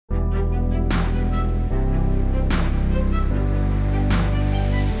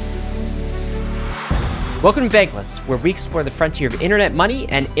Welcome to Bankless, where we explore the frontier of internet money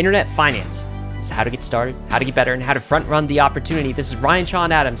and internet finance. This is how to get started, how to get better, and how to front run the opportunity. This is Ryan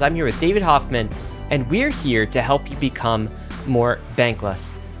Sean Adams. I'm here with David Hoffman, and we're here to help you become more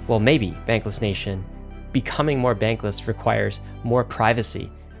bankless. Well, maybe, Bankless Nation. Becoming more bankless requires more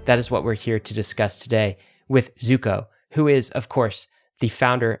privacy. That is what we're here to discuss today with Zooko, who is, of course, the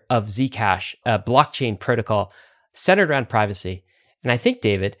founder of Zcash, a blockchain protocol centered around privacy. And I think,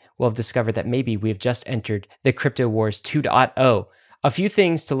 David, we'll have discovered that maybe we've just entered the Crypto Wars 2.0. A few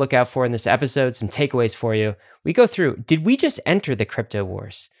things to look out for in this episode, some takeaways for you. We go through, did we just enter the Crypto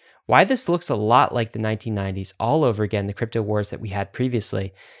Wars? Why this looks a lot like the 1990s all over again, the Crypto Wars that we had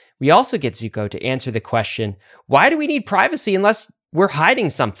previously. We also get Zooko to answer the question, why do we need privacy unless we're hiding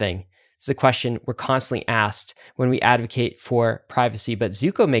something? It's a question we're constantly asked when we advocate for privacy, but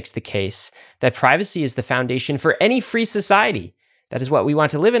Zooko makes the case that privacy is the foundation for any free society. That is what we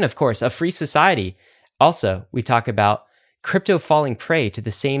want to live in, of course, a free society. Also, we talk about crypto falling prey to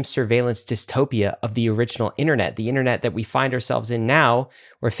the same surveillance dystopia of the original internet, the internet that we find ourselves in now,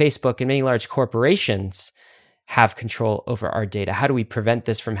 where Facebook and many large corporations have control over our data. How do we prevent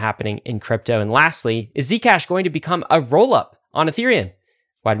this from happening in crypto? And lastly, is Zcash going to become a roll-up on Ethereum?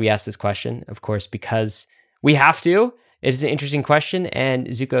 Why do we ask this question? Of course, because we have to. It is an interesting question, and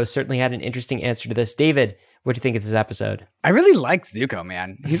Zooko certainly had an interesting answer to this. David, what do you think of this episode? I really like Zooko,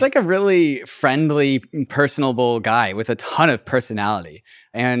 man. He's like a really friendly, personable guy with a ton of personality.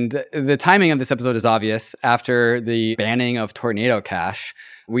 And the timing of this episode is obvious. After the banning of Tornado Cash,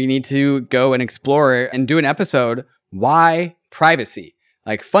 we need to go and explore and do an episode. Why privacy?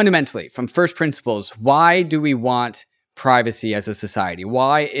 Like fundamentally, from first principles, why do we want privacy as a society?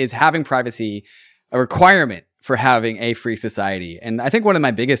 Why is having privacy a requirement for having a free society? And I think one of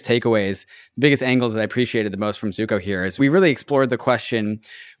my biggest takeaways, biggest angles that I appreciated the most from Zooko here is we really explored the question,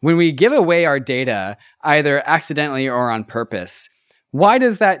 when we give away our data, either accidentally or on purpose, why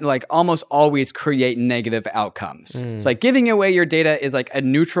does that like almost always create negative outcomes? It's like giving away your data is like a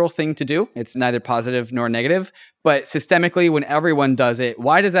neutral thing to do. It's neither positive nor negative, but systemically when everyone does it,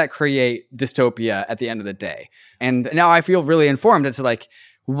 why does that create dystopia at the end of the day? And now I feel really informed as to like,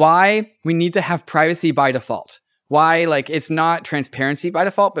 why we need to have privacy by default. Why, like, it's not transparency by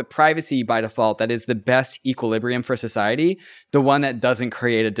default, but privacy by default that is the best equilibrium for society, the one that doesn't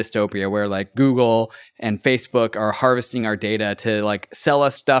create a dystopia where, like, Google and Facebook are harvesting our data to, like, sell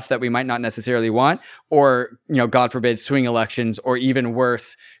us stuff that we might not necessarily want, or, you know, God forbid, swing elections, or even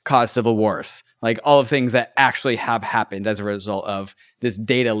worse, cause civil wars. Like, all of things that actually have happened as a result of this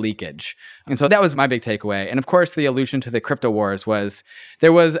data leakage. And so that was my big takeaway. And of course, the allusion to the crypto wars was,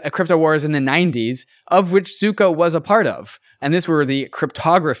 there was a crypto wars in the 90s, of which Zooko was a part of. And this were the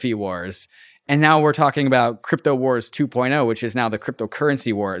cryptography wars. And now we're talking about Crypto Wars 2.0, which is now the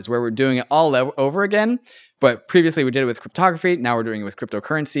cryptocurrency wars, where we're doing it all over again. But previously we did it with cryptography. Now we're doing it with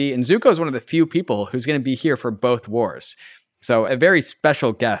cryptocurrency. And Zooko is one of the few people who's going to be here for both wars. So a very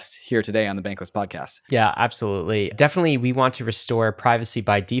special guest here today on the Bankless podcast. Yeah, absolutely. Definitely, we want to restore privacy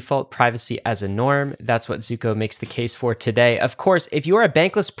by default, privacy as a norm. That's what Zooko makes the case for today. Of course, if you're a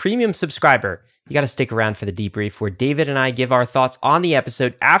Bankless Premium subscriber, you got to stick around for the debrief where David and I give our thoughts on the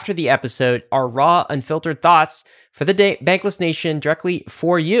episode after the episode, our raw, unfiltered thoughts for the Bankless Nation directly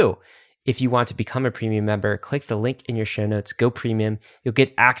for you. If you want to become a premium member, click the link in your show notes, go premium. You'll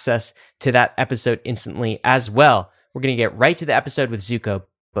get access to that episode instantly as well. We're going to get right to the episode with Zooko,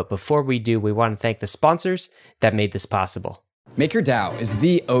 but before we do, we want to thank the sponsors that made this possible. MakerDAO is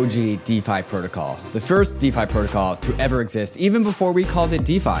the OG DeFi protocol, the first DeFi protocol to ever exist, even before we called it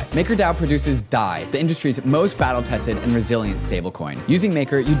DeFi. MakerDAO produces DAI, the industry's most battle-tested and resilient stablecoin. Using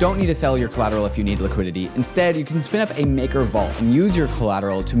Maker, you don't need to sell your collateral if you need liquidity. Instead, you can spin up a Maker vault and use your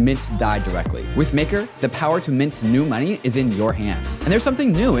collateral to mint DAI directly. With Maker, the power to mint new money is in your hands. And there's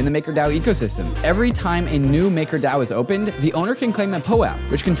something new in the MakerDAO ecosystem. Every time a new MakerDAO is opened, the owner can claim a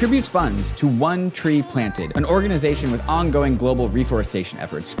POAP, which contributes funds to One Tree Planted, an organization with ongoing global reforestation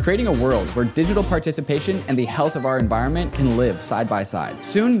efforts, creating a world where digital participation and the health of our environment can live side by side.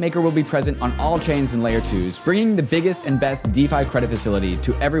 Soon, Maker will be present on all chains and layer 2s, bringing the biggest and best DeFi credit facility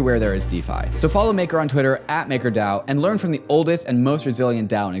to everywhere there is DeFi. So follow Maker on Twitter @MakerDAO and learn from the oldest and most resilient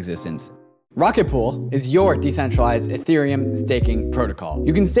DAO in existence. Rocket Pool is your decentralized Ethereum staking protocol.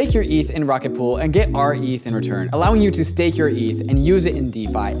 You can stake your ETH in Rocket Pool and get our ETH in return, allowing you to stake your ETH and use it in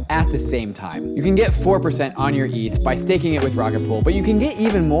DeFi at the same time. You can get 4% on your ETH by staking it with Rocket Pool, but you can get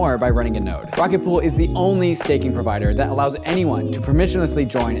even more by running a node. Rocket Pool is the only staking provider that allows anyone to permissionlessly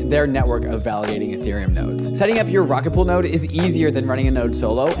join their network of validating Ethereum nodes. Setting up your Rocket Pool node is easier than running a node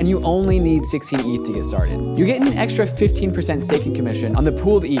solo, and you only need 16 ETH to get started. You get an extra 15% staking commission on the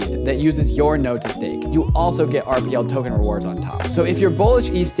pooled ETH that uses your node to stake. You also get RPL token rewards on top. So if you're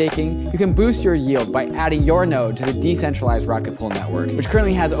bullish e-staking, you can boost your yield by adding your node to the decentralized Rocket Pool network, which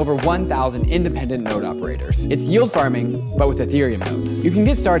currently has over 1,000 independent node operators. It's yield farming, but with Ethereum nodes. You can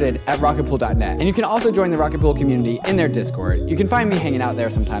get started at rocketpool.net, and you can also join the Rocket Pool community in their Discord. You can find me hanging out there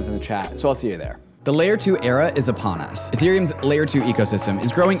sometimes in the chat, so I'll see you there. The Layer 2 era is upon us. Ethereum's Layer 2 ecosystem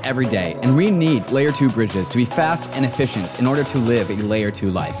is growing every day, and we need Layer 2 bridges to be fast and efficient in order to live a Layer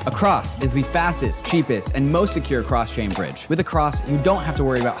 2 life. Across is the fastest, cheapest, and most secure cross-chain bridge. With Across, you don't have to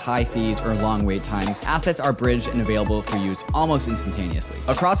worry about high fees or long wait times. Assets are bridged and available for use almost instantaneously.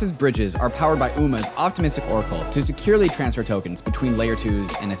 Across's bridges are powered by UMA's optimistic oracle to securely transfer tokens between Layer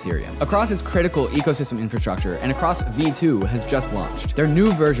 2s and Ethereum. Across is critical ecosystem infrastructure, and Across V2 has just launched. Their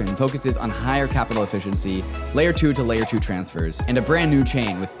new version focuses on higher capital efficiency, Layer 2 to Layer 2 transfers, and a brand new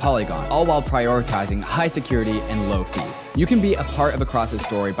chain with Polygon, all while prioritizing high security and low fees. You can be a part of Across's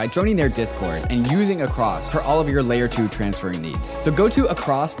story by joining their Discord and using Across for all of your Layer 2 transferring needs. So go to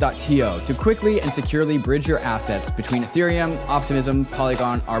across.to to quickly and securely bridge your assets between Ethereum, Optimism,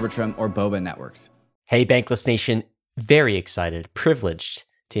 Polygon, Arbitrum, or Boba networks. Hey, Bankless Nation. Very excited, privileged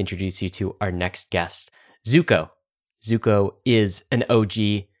to introduce you to our next guest, Zooko. Zooko is an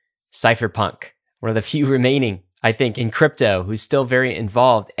OG cypherpunk, one of the few remaining, I think, in crypto who's still very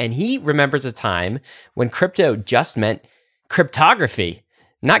involved. And he remembers a time when crypto just meant cryptography,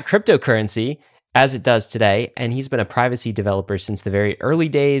 not cryptocurrency as it does today. And he's been a privacy developer since the very early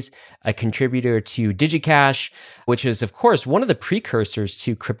days, a contributor to DigiCash, which is, of course, one of the precursors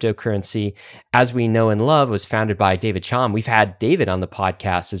to cryptocurrency, as we know and love, was founded by David Chaum. We've had David on the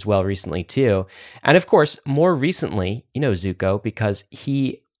podcast as well recently, too. And of course, more recently, you know Zooko, because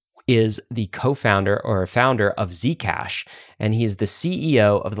he is the co-founder or founder of Zcash, and he's the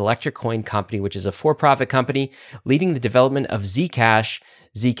CEO of the Electric Coin Company, which is a for-profit company leading the development of Zcash.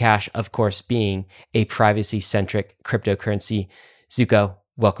 Zcash, of course, being a privacy-centric cryptocurrency. Zooko,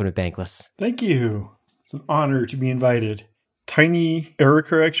 welcome to Bankless. Thank you. It's an honor to be invited. Tiny error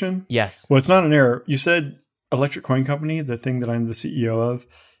correction? Yes. Well, it's not an error. You said Electric Coin Company, the thing that I'm the CEO of,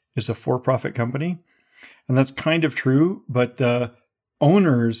 is a for-profit company. And that's kind of true, but the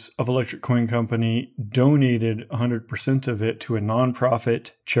owners of Electric Coin Company donated 100% of it to a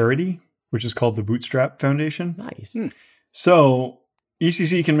nonprofit charity, which is called the Bootstrap Foundation. Nice. So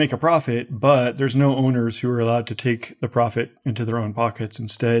ECC can make a profit, but there's no owners who are allowed to take the profit into their own pockets.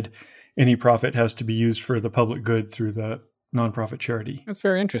 Instead, any profit has to be used for the public good through the nonprofit charity. That's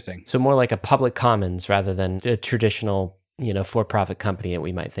very interesting. So more like a public commons rather than a traditional, for-profit company that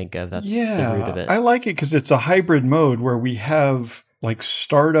we might think of. That's the root of it. I like it because it's a hybrid mode where we have like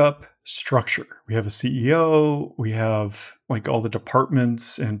startup structure. We have a CEO, we have like all the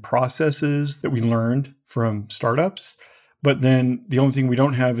departments and processes that we learned from startups. But then the only thing we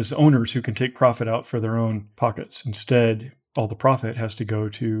don't have is owners who can take profit out for their own pockets. Instead, all the profit has to go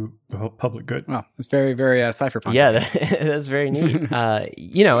to the public good. Wow, it's very, very cypherpunk. Yeah, that's very neat.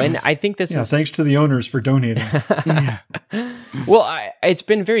 And I think this is... thanks to the owners for donating. Well, it's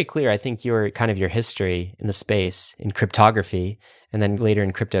been very clear, I think, your history in the space, in cryptography, and then later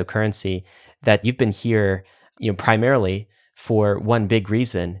in cryptocurrency, that you've been here, primarily for one big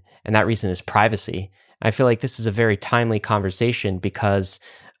reason, and that reason is privacy. I feel like this is a very timely conversation because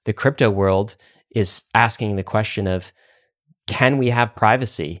the crypto world is asking the question of, can we have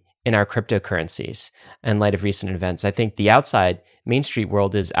privacy in our cryptocurrencies in light of recent events? I think the outside Main Street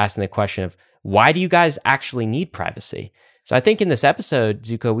world is asking the question of, why do you guys actually need privacy? So I think in this episode,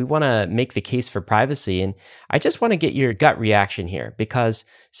 Zooko, we want to make the case for privacy. And I just want to get your gut reaction here because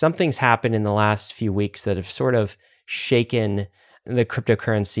something's happened in the last few weeks that have sort of shaken the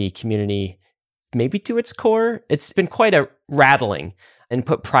cryptocurrency community maybe to its core. It's been quite a rattling and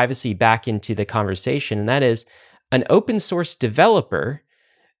put privacy back into the conversation. And that is, an open source developer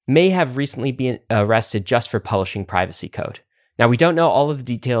may have recently been arrested just for publishing privacy code. Now, we don't know all of the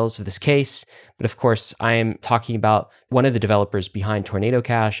details of this case, but of course, I am talking about one of the developers behind Tornado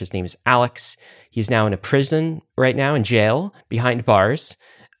Cash. His name is Alex. He's now in a prison right now, in jail, behind bars.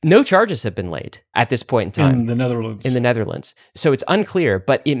 No charges have been laid at this point in time. In the Netherlands. In the Netherlands. So it's unclear,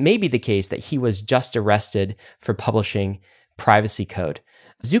 but it may be the case that he was just arrested for publishing privacy code.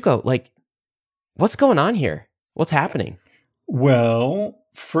 Zooko, what's going on here? What's happening? Well,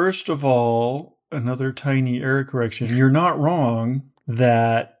 first of all, another tiny error correction. You're not wrong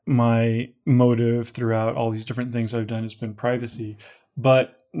that my motive throughout all these different things I've done has been privacy,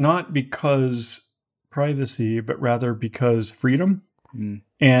 but not because privacy, but rather because freedom.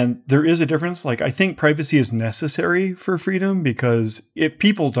 And there is a difference. I think privacy is necessary for freedom because if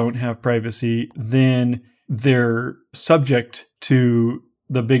people don't have privacy, then they're subject to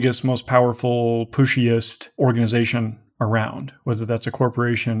the biggest, most powerful, pushiest organization around, whether that's a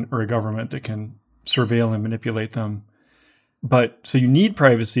corporation or a government that can surveil and manipulate them. But so you need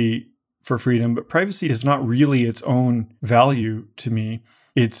privacy for freedom, but privacy is not really its own value to me.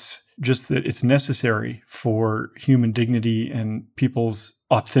 It's just that it's necessary for human dignity and people's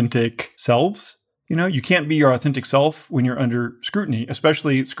authentic selves. You know, you can't be your authentic self when you're under scrutiny,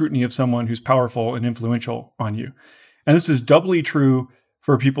 especially scrutiny of someone who's powerful and influential on you. And this is doubly true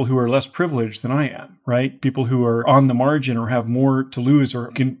for people who are less privileged than I am, right? People who are on the margin or have more to lose or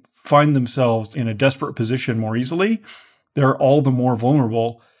can find themselves in a desperate position more easily. They're all the more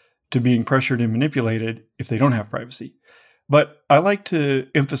vulnerable to being pressured and manipulated if they don't have privacy. But I like to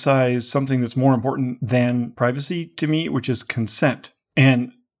emphasize something that's more important than privacy to me, which is consent.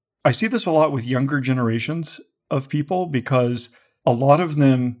 And I see this a lot with younger generations of people because a lot of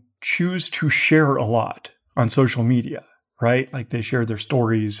them choose to share a lot on social media, right? Like they share their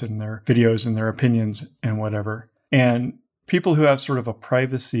stories and their videos and their opinions and whatever. And people who have sort of a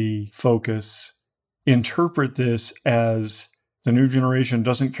privacy focus interpret this as the new generation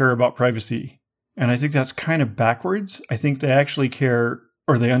doesn't care about privacy. And I think that's kind of backwards. I think they actually care,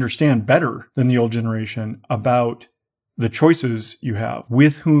 or they understand better than the old generation about the choices you have,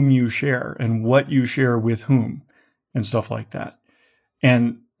 with whom you share and what you share with whom and stuff like that.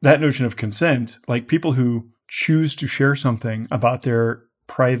 And that notion of consent, like people who choose to share something about their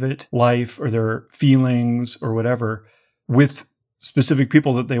private life or their feelings or whatever with specific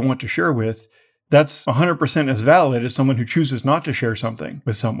people that they want to share with, that's 100% as valid as someone who chooses not to share something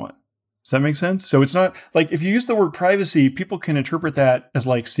with someone. Does that make sense? So it's not like if you use the word privacy, people can interpret that as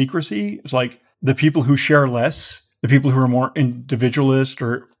like secrecy. It's like the people who share less, the people who are more individualist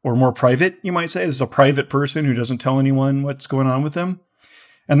or more private, you might say. This is a private person who doesn't tell anyone what's going on with them.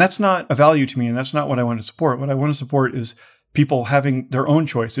 And that's not a value to me, and that's not what I want to support. What I want to support is people having their own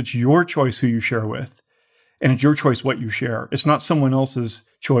choice. It's your choice who you share with, and it's your choice what you share. It's not someone else's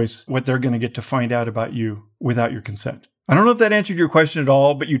choice what they're going to get to find out about you without your consent. I don't know if that answered your question at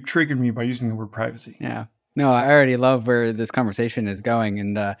all, but you triggered me by using the word privacy. Yeah. No, I already love where this conversation is going.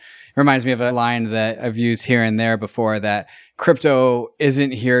 And it reminds me of a line that I've used here and there before, that crypto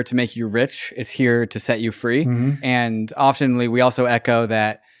isn't here to make you rich. It's here to set you free. Mm-hmm. And oftenly we also echo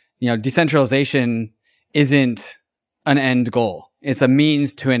that, decentralization isn't an end goal. It's a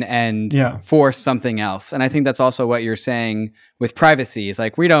means to an end for something else. And I think that's also what you're saying with privacy. It's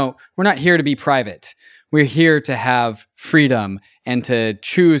like, we're not here to be private. We're here to have freedom and to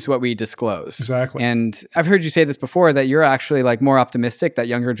choose what we disclose. Exactly. And I've heard you say this before, that you're actually like more optimistic that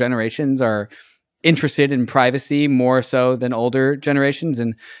younger generations are interested in privacy more so than older generations.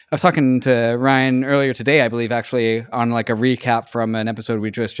 And I was talking to Ryan earlier today, I believe, actually on like a recap from an episode we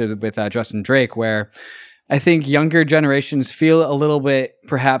just did with Justin Drake, where I think younger generations feel a little bit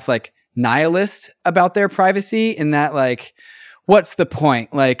perhaps like nihilist about their privacy, in that like, what's the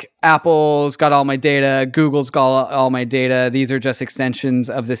point? Like, Apple's got all my data, Google's got all my data. These are just extensions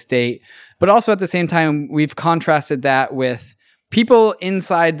of the state. But also at the same time, we've contrasted that with people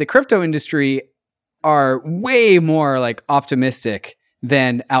inside the crypto industry are way more like optimistic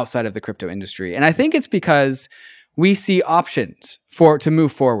than outside of the crypto industry. And I think it's because we see options to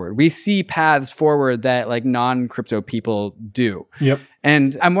move forward. We see paths forward that like non-crypto people do. Yep.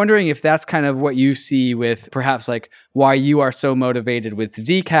 And I'm wondering if that's kind of what you see with perhaps like why you are so motivated with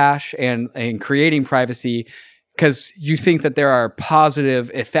Zcash and creating privacy, because you think that there are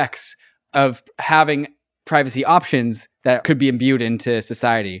positive effects of having privacy options that could be imbued into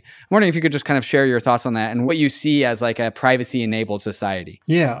society. I'm wondering if you could just kind of share your thoughts on that and what you see as like a privacy-enabled society.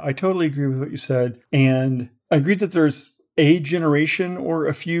 Yeah, I totally agree with what you said. And I agree that there's a generation or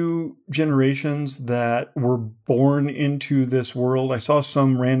a few generations that were born into this world. I saw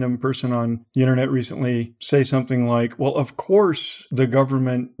some random person on the internet recently say something like, well, of course the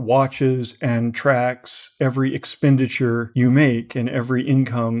government watches and tracks every expenditure you make and every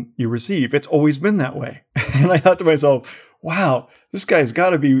income you receive. It's always been that way. And I thought to myself, wow, this guy's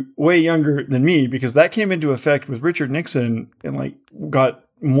got to be way younger than me, because that came into effect with Richard Nixon and like got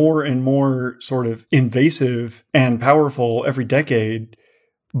more and more sort of invasive and powerful every decade.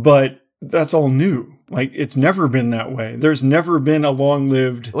 But that's all new. Like, it's never been that way. There's never been a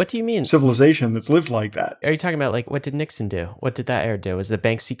long-lived What do you mean? Civilization that's lived like that. Are you talking about like what did Nixon do? What did that era do? Was it the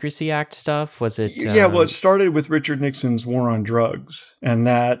Bank Secrecy Act stuff? Was it? Yeah, well, it started with Richard Nixon's war on drugs, and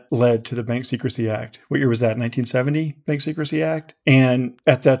that led to the Bank Secrecy Act. What year was that? 1970 Bank Secrecy Act. And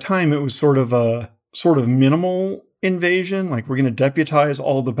at that time, it was sort of minimal invasion. Like, we're going to deputize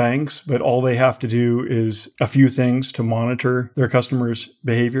all the banks, but all they have to do is a few things to monitor their customers'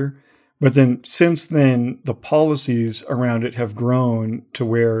 behavior. But then since then, the policies around it have grown to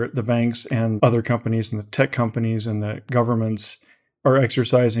where the banks and other companies and the tech companies and the governments are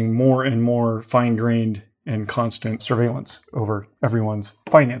exercising more and more fine-grained and constant surveillance over everyone's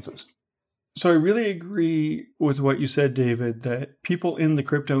finances. So I really agree with what you said, David, that people in the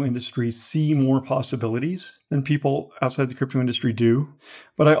crypto industry see more possibilities than people outside the crypto industry do.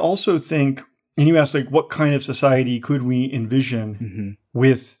 But I also think, and you asked, like, what kind of society could we envision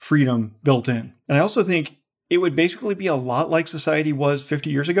with freedom built in? And I also think it would basically be a lot like society was 50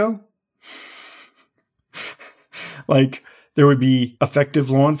 years ago. Like, there would be effective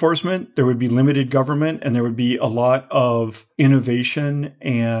law enforcement, there would be limited government, and there would be a lot of innovation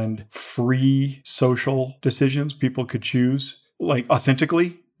and free social decisions people could choose, like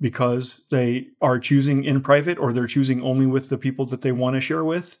authentically, because they are choosing in private or they're choosing only with the people that they want to share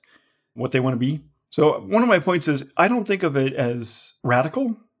with, what they want to be. So one of my points is I don't think of it as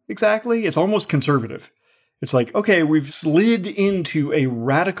radical exactly. It's almost conservative. It's like, okay, we've slid into a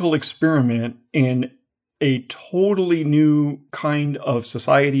radical experiment in a totally new kind of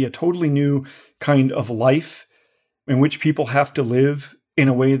society, a totally new kind of life in which people have to live in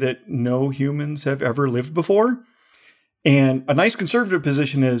a way that no humans have ever lived before. And a nice conservative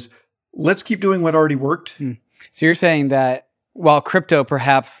position is, let's keep doing what already worked. So you're saying that while crypto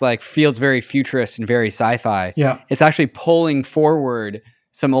perhaps like feels very futurist and very sci-fi, it's actually pulling forward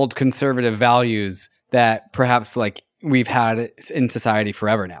some old conservative values that perhaps like we've had in society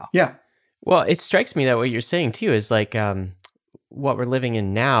forever now. Yeah. Well, it strikes me that what you're saying too is like what we're living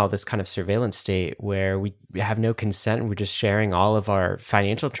in now, this kind of surveillance state where we have no consent and we're just sharing all of our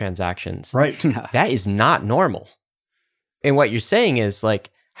financial transactions. Right. That is not normal. And what you're saying is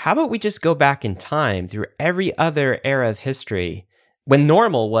like, how about we just go back in time through every other era of history when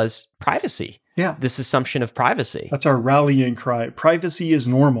normal was privacy? Yeah. This assumption of privacy. That's our rallying cry. Privacy is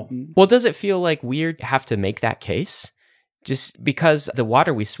normal. Well, does it feel like we have to make that case? Just because the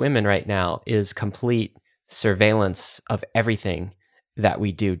water we swim in right now is complete surveillance of everything that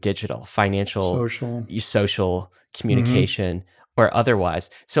we do, digital, financial, social communication, or otherwise.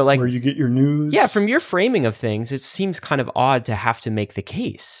 So like where you get your news. Yeah, from your framing of things, it seems kind of odd to have to make the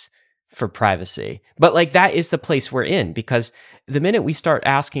case for privacy. But like that is the place we're in, because the minute we start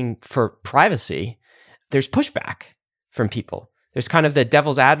asking for privacy, there's pushback from people. There's kind of the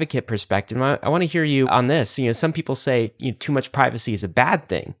devil's advocate perspective. I want to hear you on this. You know, some people say too much privacy is a bad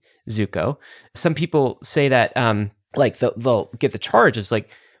thing, Zooko. Some people say that like they'll get the charge as like,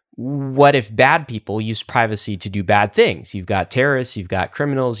 what if bad people use privacy to do bad things? You've got terrorists, you've got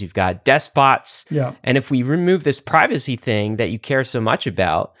criminals, you've got despots. Yeah. And if we remove this privacy thing that you care so much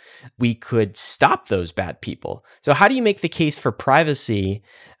about, we could stop those bad people. So how do you make the case for privacy,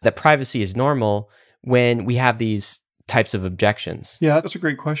 that privacy is normal, when we have these types of objections? Yeah, that's a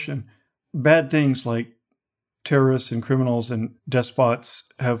great question. Bad things like terrorists and criminals and despots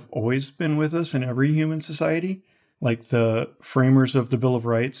have always been with us in every human society. Like the framers of the Bill of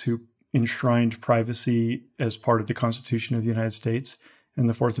Rights who enshrined privacy as part of the Constitution of the United States and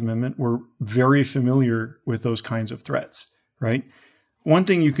the Fourth Amendment were very familiar with those kinds of threats, right? One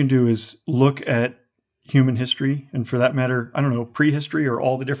thing you can do is look at human history, and for that matter, I don't know, prehistory or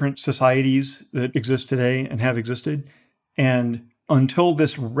all the different societies that exist today and have existed. And until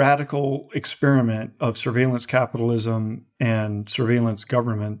this radical experiment of surveillance capitalism and surveillance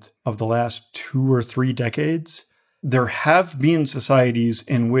government of the last 2 or 3 decades, there have been societies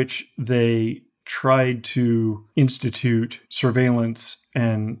in which they tried to institute surveillance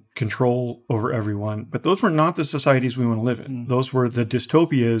and control over everyone. But those were not the societies we want to live in. Those were the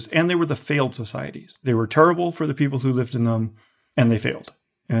dystopias, and they were the failed societies. They were terrible for the people who lived in them, and they failed,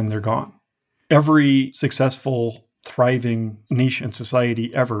 and they're gone. Every successful, thriving nation and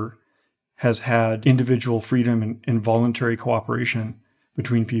society ever has had individual freedom and voluntary cooperation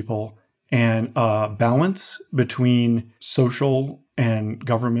between people, and balance between social and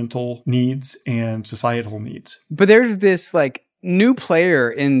governmental needs and societal needs. But there's this like new player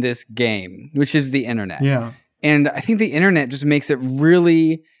in this game, which is the internet. Yeah. And I think the internet just makes it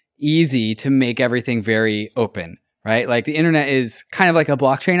really easy to make everything very open, right? Like the internet is kind of like a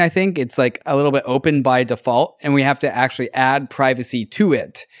blockchain, I think. It's like a little bit open by default, and we have to actually add privacy to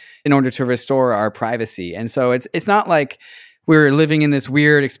it in order to restore our privacy. And so it's not like we're living in this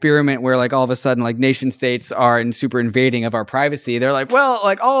weird experiment where like all of a sudden like nation states are in super invading of our privacy. They're like, well,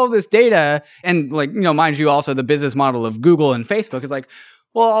 like all of this data, and like, you know, mind you, also the business model of Google and Facebook is like,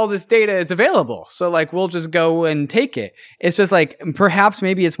 well, all this data is available. So like, we'll just go and take it. It's just like, perhaps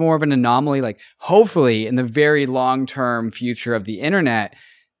maybe it's more of an anomaly. Like hopefully in the very long-term future of the internet,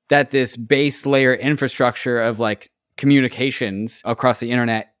 that this base layer infrastructure of like communications across the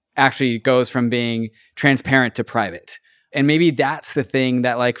internet actually goes from being transparent to private. And maybe that's the thing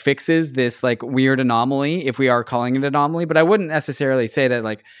that like fixes this like weird anomaly, if we are calling it an anomaly. But I wouldn't necessarily say that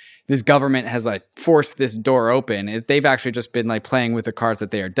like this government has like forced this door open. They've actually just been like playing with the cards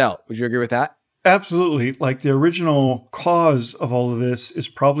that they are dealt. Would you agree with that? Absolutely. Like the original cause of all of this is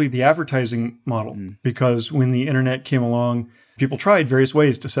probably the advertising model, because when the internet came along, people tried various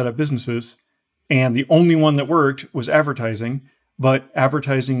ways to set up businesses, and the only one that worked was advertising. But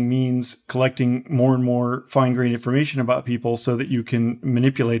advertising means collecting more and more fine-grained information about people so that you can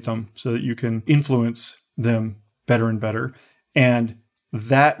manipulate them, so that you can influence them better and better. And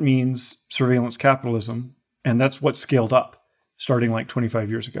that means surveillance capitalism. And that's what scaled up starting like 25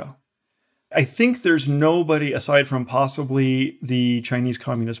 years ago. I think there's nobody aside from possibly the Chinese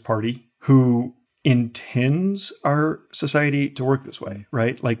Communist Party who intends our society to work this way,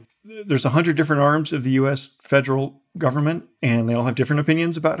 right? Like there's 100 different arms of the US federal government, and they all have different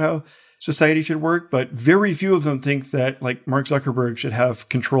opinions about how society should work, but very few of them think that like Mark Zuckerberg should have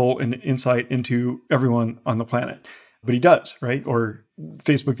control and insight into everyone on the planet. But he does, right? Or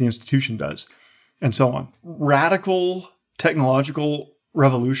Facebook, the institution, does, and so on. Radical technological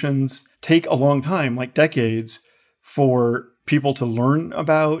revolutions take a long time, like decades, for people to learn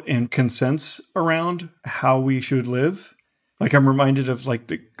about and consensus around how we should live. Like I'm reminded of like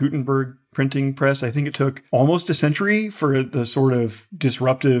the Gutenberg printing press. I think it took almost a century for the sort of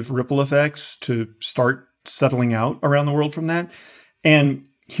disruptive ripple effects to start settling out around the world from that. And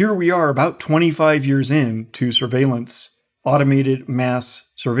here we are about 25 years into surveillance, automated mass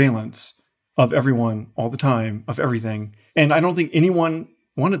surveillance of everyone all the time, of everything. And I don't think anyone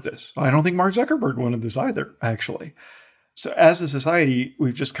wanted this. I don't think Mark Zuckerberg wanted this either, actually. So as a society,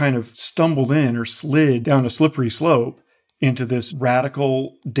 we've just kind of stumbled in or slid down a slippery slope into this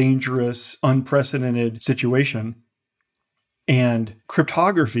radical, dangerous, unprecedented situation. And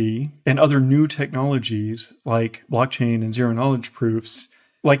cryptography and other new technologies like blockchain and zero knowledge proofs,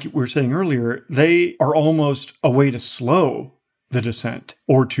 like we were saying earlier, they are almost a way to slow the descent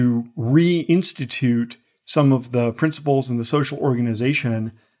or to reinstitute some of the principles in the social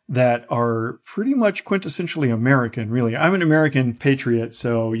organization that are pretty much quintessentially American, really. I'm an American patriot,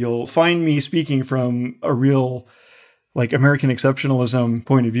 so you'll find me speaking from a real like American exceptionalism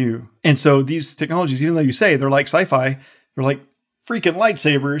point of view. And so these technologies, even though you say they're like sci-fi, they're like freaking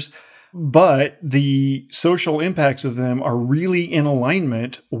lightsabers, but the social impacts of them are really in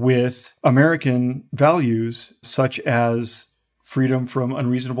alignment with American values, such as freedom from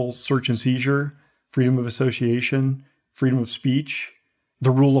unreasonable search and seizure, freedom of association, freedom of speech,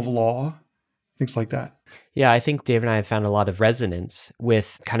 the rule of law, things like that. Yeah, I think Dave and I have found a lot of resonance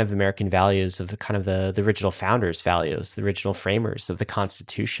with kind of American values of the kind of the original founders' values, the original framers of the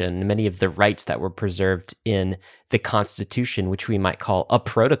Constitution, many of the rights that were preserved in the Constitution, which we might call a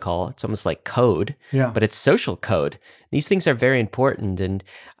protocol. It's almost like code, but it's social code. These things are very important. And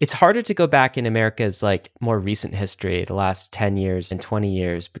it's harder to go back in America's like more recent history, the last 10 years and 20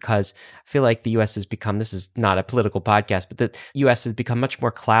 years, because I feel like the US has become, this is not a political podcast, but the US has become much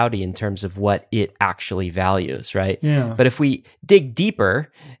more cloudy in terms of what it actually values, right? Yeah. But if we dig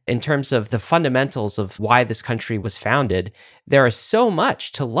deeper in terms of the fundamentals of why this country was founded, there is so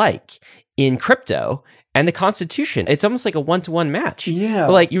much to like in crypto and the Constitution. It's almost like a one-to-one match. Yeah.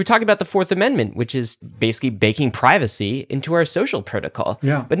 But like you were talking about the Fourth Amendment, which is basically baking privacy into our social protocol.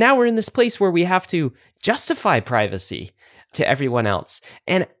 Yeah. But now we're in this place where we have to justify privacy to everyone else.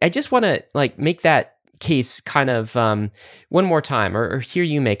 And I just want to like make that case kind of one more time, or hear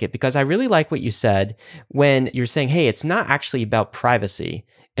you make it, because I really like what you said when you're saying, hey, it's not actually about privacy.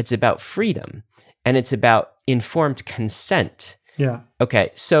 It's about freedom, and it's about informed consent. Yeah.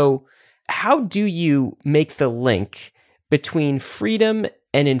 Okay, so how do you make the link between freedom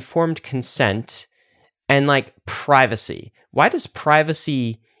and informed consent and like privacy? Why does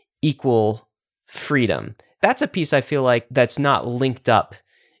privacy equal freedom? That's a piece I feel like that's not linked up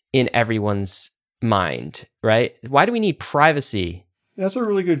in everyone's mind, right? Why do we need privacy? That's a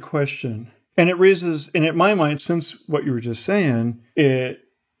really good question. And it raises, and in my mind, since what you were just saying, it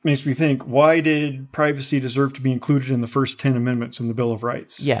makes me think, why did privacy deserve to be included in the first 10 amendments in the Bill of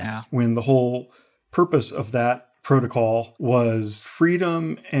Rights? Yes. When the whole purpose of that protocol was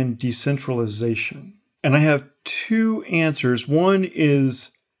freedom and decentralization. And I have two answers. One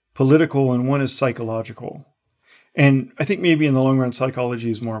is political and one is psychological. And I think maybe in the long run,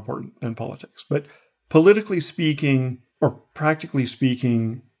 psychology is more important than politics. But politically speaking, or practically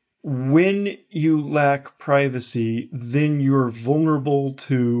speaking, when you lack privacy, then you're vulnerable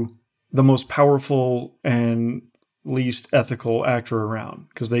to the most powerful and least ethical actor around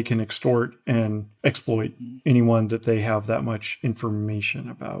because they can extort and exploit anyone that they have that much information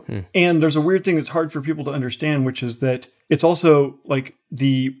about. And there's a weird thing that's hard for people to understand, which is that it's also like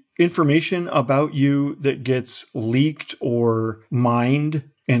the information about you that gets leaked or mined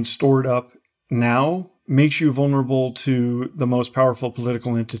and stored up now makes you vulnerable to the most powerful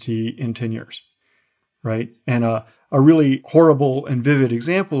political entity in 10 years, right? And a really horrible and vivid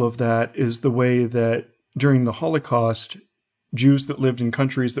example of that is the way that during the Holocaust, Jews that lived in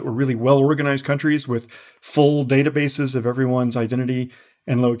countries that were really well-organized countries with full databases of everyone's identity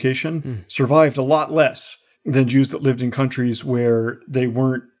and location survived a lot less than Jews that lived in countries where they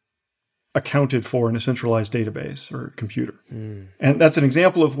weren't accounted for in a centralized database or computer. And that's an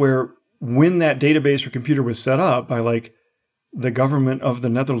example of where when that database or computer was set up by like the government of the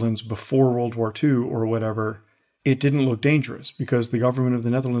Netherlands before World War II or whatever, it didn't look dangerous because the government of the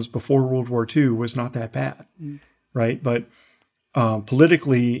Netherlands before World War II was not that bad, right? But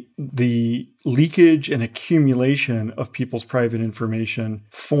politically, the leakage and accumulation of people's private information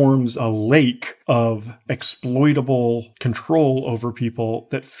forms a lake of exploitable control over people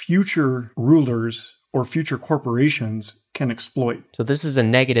that future rulers or future corporations can exploit. So this is a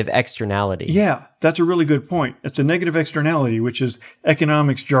negative externality. Yeah, that's a really good point. It's a negative externality, which is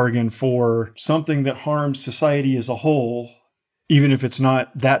economics jargon for something that harms society as a whole, even if it's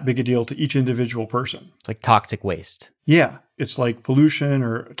not that big a deal to each individual person. It's like toxic waste. Yeah, it's like pollution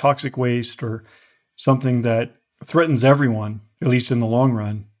or toxic waste or something that threatens everyone, at least in the long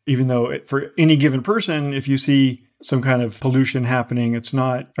run. Even though for any given person, if you see some kind of pollution happening, it's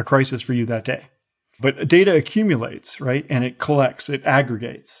not a crisis for you that day. But data accumulates, right? And it collects, it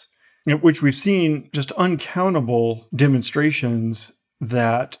aggregates, which we've seen just uncountable demonstrations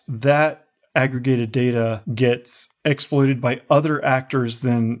that aggregated data gets exploited by other actors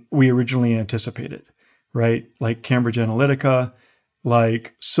than we originally anticipated, right? Like Cambridge Analytica,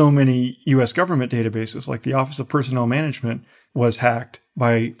 like so many US government databases, like the Office of Personnel Management was hacked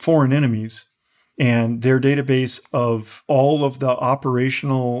by foreign enemies. And their database of all of the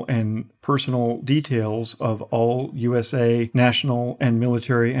operational and personal details of all USA national and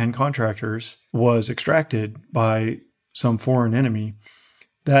military and contractors was extracted by some foreign enemy.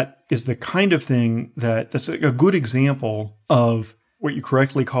 That is the kind of thing that's a good example of what you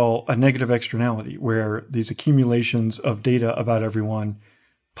correctly call a negative externality, where these accumulations of data about everyone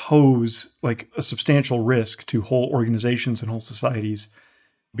pose like a substantial risk to whole organizations and whole societies,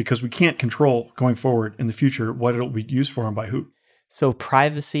 because we can't control going forward in the future what it'll be used for and by who. So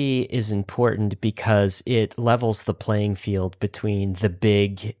privacy is important because it levels the playing field between the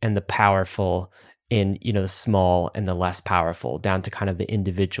big and the powerful in, the small and the less powerful, down to kind of the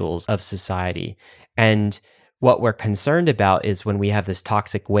individuals of society. And what we're concerned about is when we have this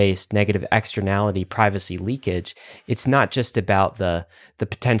toxic waste, negative externality, privacy leakage, it's not just about the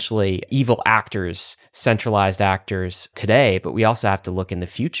potentially evil actors, centralized actors today, but we also have to look in the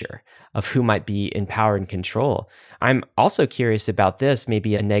future of who might be in power and control. I'm also curious about this,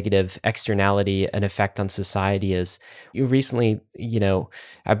 maybe a negative externality, an effect on society is you recently,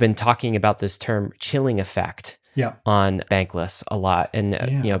 I've been talking about this term chilling effect. On bank lists a lot. And,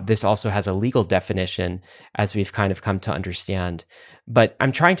 this also has a legal definition as we've kind of come to understand. But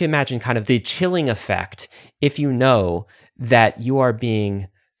I'm trying to imagine kind of the chilling effect if you know that you are being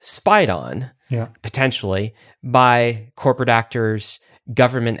spied on, potentially, by corporate actors,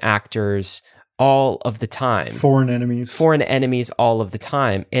 government actors, all of the time. Foreign enemies all of the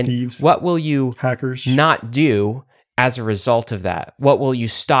time. And thieves, what will you hackers not do as a result of that? What will you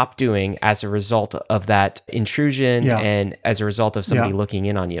stop doing as a result of that intrusion and as a result of somebody looking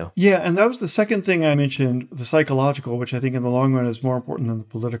in on you? Yeah, and that was the second thing I mentioned, the psychological, which I think in the long run is more important than the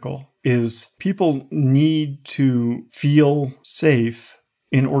political, is people need to feel safe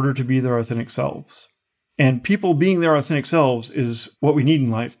in order to be their authentic selves. And people being their authentic selves is what we need in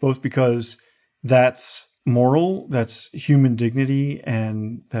life, both because that's moral, that's human dignity,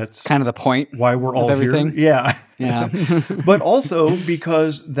 and that's kind of the point why we're all here. Yeah. But also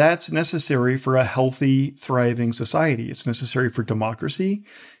because that's necessary for a healthy, thriving society. It's necessary for democracy.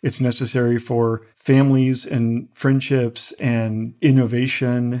 It's necessary for families and friendships and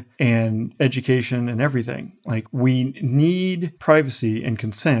innovation and education and everything. Like, we need privacy and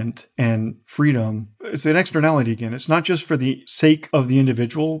consent and freedom. It's an externality again. It's not just for the sake of the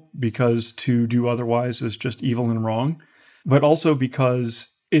individual, because to do otherwise is just evil and wrong, but also because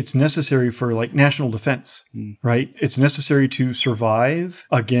it's necessary for like national defense, right? It's necessary to survive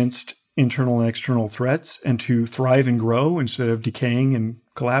against internal and external threats and to thrive and grow instead of decaying and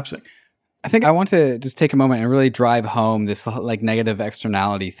collapsing. I think I want to just take a moment and really drive home this like negative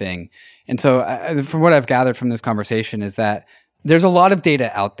externality thing. And so from what I've gathered from this conversation is that there's a lot of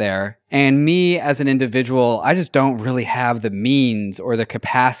data out there, and me as an individual, I just don't really have the means or the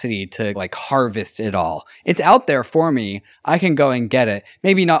capacity to like harvest it all. It's out there for me. I can go and get it.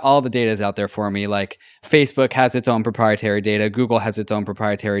 Maybe not all the data is out there for me. Like Facebook has its own proprietary data. Google has its own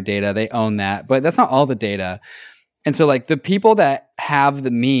proprietary data. They own that, but that's not all the data. And so like the people that have the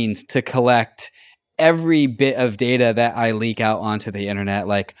means to collect every bit of data that I leak out onto the internet,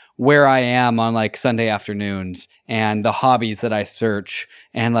 like where I am on like Sunday afternoons and the hobbies that I search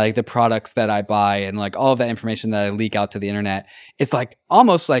and like the products that I buy and like all of that information that I leak out to the internet, it's like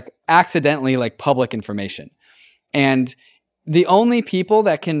almost like accidentally like public information. And the only people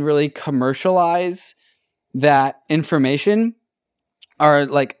that can really commercialize that information are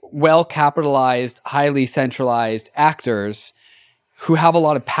like well-capitalized, highly centralized actors who have a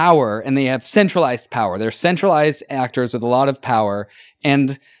lot of power, and they have centralized power. They're centralized actors with a lot of power.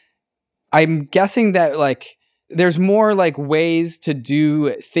 And I'm guessing that like there's more like ways to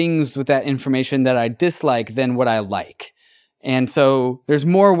do things with that information that I dislike than what I like. And so there's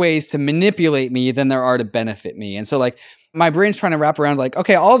more ways to manipulate me than there are to benefit me. And so like my brain's trying to wrap around like,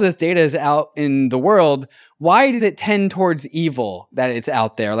 okay, all this data is out in the world. Why does it tend towards evil that it's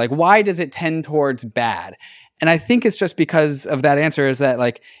out there? Like, why does it tend towards bad? And I think it's just because of that answer is that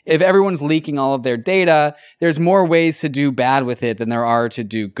like, if everyone's leaking all of their data, there's more ways to do bad with it than there are to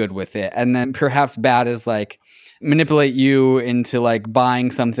do good with it. And then perhaps bad is like manipulate you into like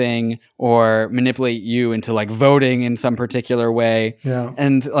buying something or manipulate you into like voting in some particular way. Yeah.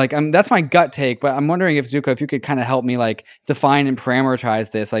 And like, that's my gut take, but I'm wondering if Zooko, if you could kind of help me like define and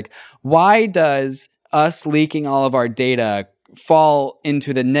parameterize this, like why does us leaking all of our data fall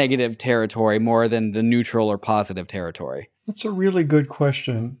into the negative territory more than the neutral or positive territory? That's a really good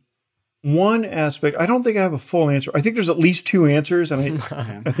question. One aspect, I don't think I have a full answer. I think there's at least two answers. And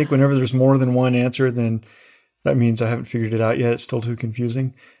I think whenever there's more than one answer, then that means I haven't figured it out yet. It's still too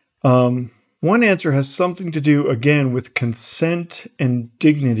confusing. One answer has something to do, again, with consent and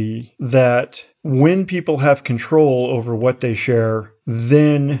dignity, that when people have control over what they share,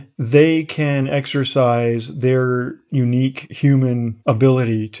 then they can exercise their unique human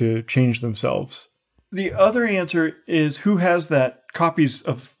ability to change themselves. The other answer is who has that copies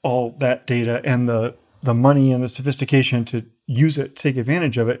of all that data and the money and the sophistication to use it, take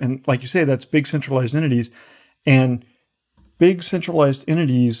advantage of it. And like you say, that's big centralized entities. And big centralized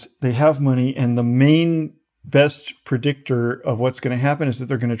entities, they have money, and the main best predictor of what's going to happen is that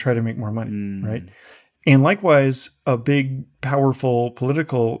they're going to try to make more money, right? And likewise, a big, powerful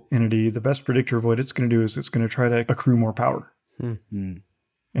political entity, the best predictor of what it's going to do is it's going to try to accrue more power. And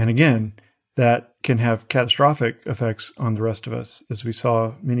again, that can have catastrophic effects on the rest of us, as we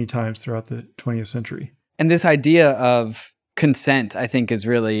saw many times throughout the 20th century. And this idea of consent, I think, is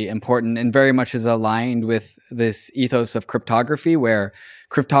really important and very much is aligned with this ethos of cryptography, where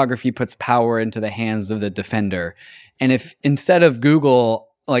cryptography puts power into the hands of the defender. And if instead of Google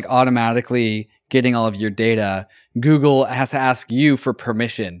like automatically getting all of your data, Google has to ask you for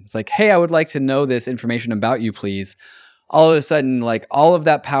permission. It's like, hey, I would like to know this information about you, please. All of a sudden, like all of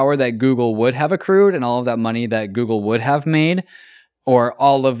that power that Google would have accrued and all of that money that Google would have made, or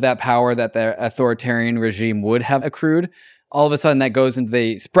all of that power that the authoritarian regime would have accrued, all of a sudden that goes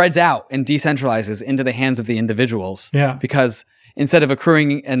into spreads out and decentralizes into the hands of the individuals. Yeah. Because instead of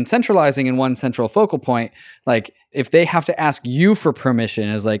accruing and centralizing in one central focal point, like if they have to ask you for permission,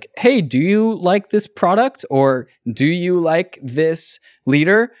 is like, hey, do you like this product or do you like this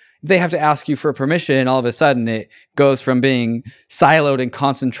leader? They have to ask you for permission. All of a sudden it goes from being siloed and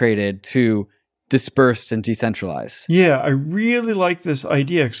concentrated to dispersed and decentralized. Yeah, I really like this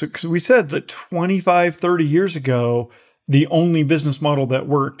idea because we said that 25, 30 years ago, the only business model that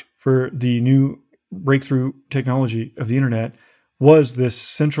worked for the new breakthrough technology of the internet was this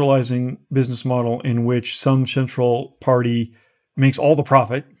centralizing business model in which some central party makes all the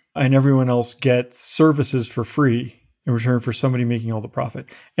profit and everyone else gets services for free in return for somebody making all the profit.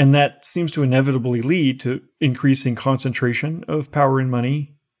 And that seems to inevitably lead to increasing concentration of power and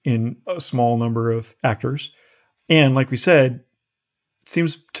money in a small number of actors. And like we said, it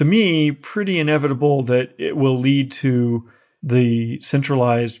seems to me pretty inevitable that it will lead to the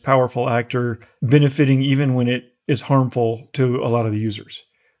centralized, powerful actor benefiting even when it is harmful to a lot of the users,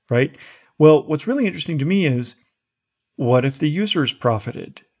 right? Well, what's really interesting to me is, what if the users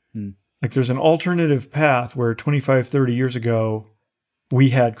profited? Like there's an alternative path where 25, 30 years ago, we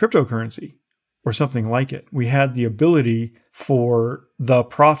had cryptocurrency or something like it. We had the ability for the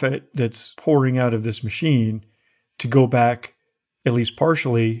profit that's pouring out of this machine to go back at least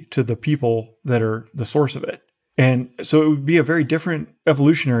partially, to the people that are the source of it. And so it would be a very different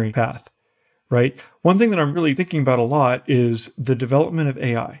evolutionary path, right? One thing that I'm really thinking about a lot is the development of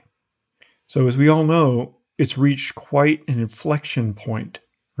AI. So as we all know, it's reached quite an inflection point,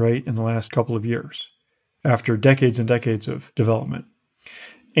 right, in the last couple of years, after decades and decades of development.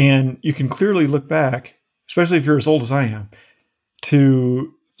 And you can clearly look back, especially if you're as old as I am,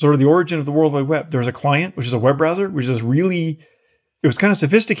 to sort of the origin of the World Wide Web. There was a client, which is a web browser, which is really, it was kind of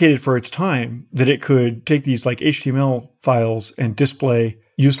sophisticated for its time that it could take these like HTML files and display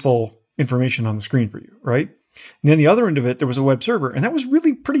useful information on the screen for you, right? And then the other end of it, there was a web server, and that was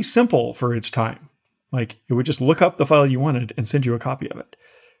really pretty simple for its time. Like it would just look up the file you wanted and send you a copy of it,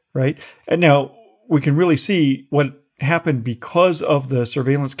 right? And now we can really see what happened because of the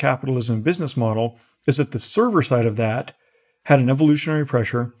surveillance capitalism business model is that the server side of that had an evolutionary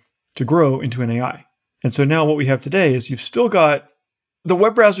pressure to grow into an AI. And so now what we have today is you've still got, the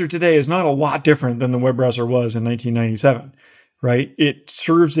web browser today is not a lot different than the web browser was in 1997, right? It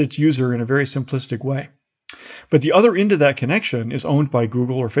serves its user in a very simplistic way. But the other end of that connection is owned by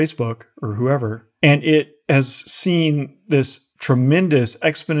Google or Facebook or whoever, and it has seen this tremendous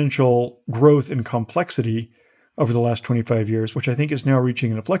exponential growth in complexity over the last 25 years, which I think is now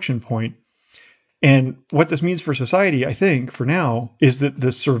reaching an inflection point. And what this means for society, I think, for now, is that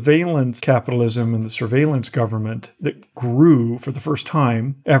the surveillance capitalism and the surveillance government that grew for the first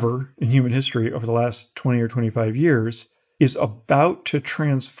time ever in human history over the last 20 or 25 years is about to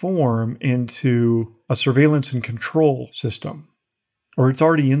transform into a surveillance and control system. Or it's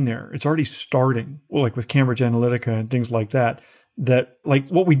already in there. It's already starting, like with Cambridge Analytica and things like that. That, like,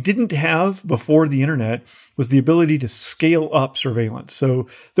 what we didn't have before the internet was the ability to scale up surveillance. So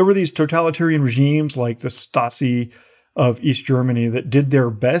there were these totalitarian regimes like the Stasi of East Germany that did their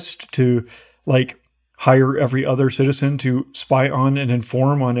best to, like, hire every other citizen to spy on and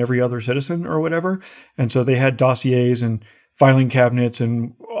inform on every other citizen or whatever. And so they had dossiers and filing cabinets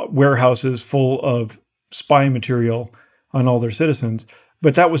and warehouses full of spy material on all their citizens.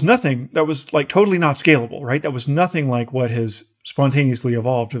 But that was nothing. That was like totally not scalable, right? That was nothing like what has spontaneously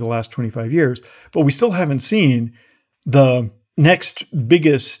evolved over the last 25 years. But we still haven't seen the next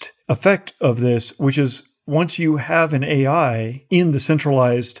biggest effect of this, which is once you have an AI in the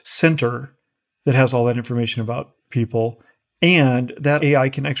centralized center that has all that information about people, and that AI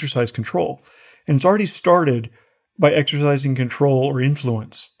can exercise control. And it's already started by exercising control or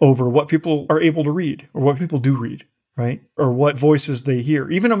influence over what people are able to read or what people do read, right? Or what voices they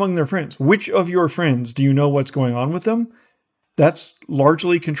hear, even among their friends. Which of your friends do you know what's going on with them? That's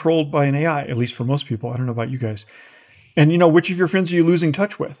largely controlled by an AI, at least for most people. I don't know about you guys. And, which of your friends are you losing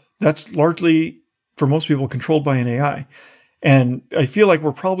touch with? That's largely, for most people, controlled by an AI. And I feel like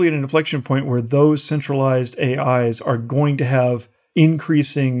we're probably at an inflection point where those centralized AIs are going to have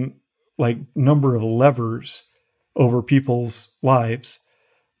increasing number of levers over people's lives,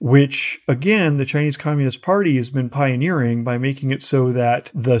 which, again, the Chinese Communist Party has been pioneering by making it so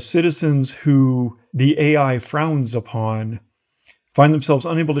that the citizens who the AI frowns upon find themselves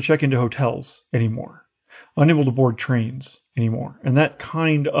unable to check into hotels anymore, unable to board trains anymore. And that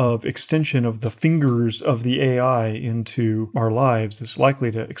kind of extension of the fingers of the AI into our lives is likely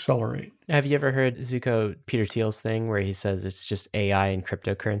to accelerate. Have you ever heard Zooko, Peter Thiel's thing where he says it's just AI and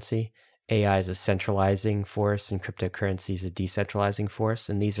cryptocurrency? AI is a centralizing force and cryptocurrency is a decentralizing force.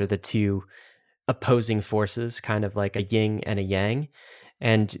 And these are the two opposing forces, kind of like a yin and a yang.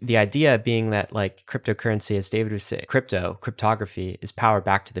 And the idea being that cryptocurrency, as David was saying, cryptography is power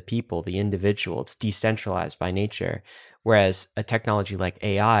back to the people, the individual. It's decentralized by nature. Whereas a technology like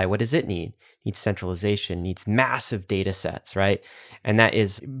AI, what does it need? It needs centralization, needs massive data sets, right? And that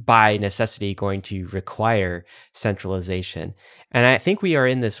is by necessity going to require centralization. And I think we are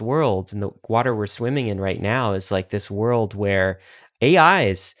in this world, and the water we're swimming in right now is like this world where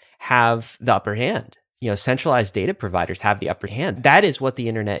AIs have the upper hand. Centralized data providers have the upper hand. That is what the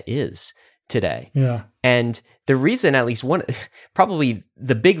internet is today. Yeah. And the reason, at least one, probably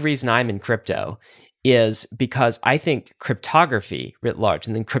the big reason I'm in crypto is because I think cryptography writ large,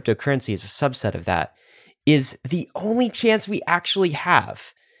 and then cryptocurrency is a subset of that, is the only chance we actually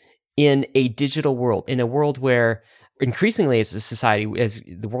have in a digital world, in a world where increasingly as a society, as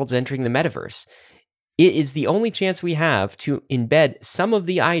the world's entering the metaverse, it is the only chance we have to embed some of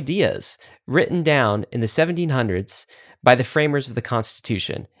the ideas written down in the 1700s by the framers of the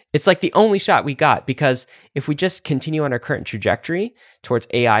Constitution. It's like the only shot we got, because if we just continue on our current trajectory towards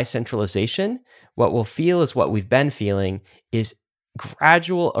AI centralization, what we'll feel is what we've been feeling is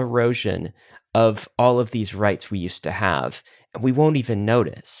gradual erosion of all of these rights we used to have. and we won't even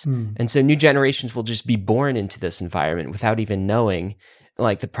notice. And so new generations will just be born into this environment without even knowing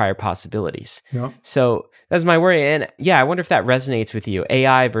like the prior possibilities. Yeah. So that's my worry. And yeah, I wonder if that resonates with you.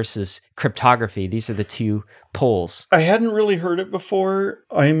 AI versus cryptography. These are the two poles. I hadn't really heard it before.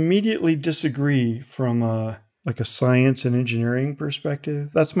 I immediately disagree from like a science and engineering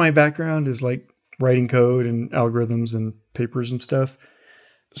perspective. That's my background, is like writing code and algorithms and papers and stuff.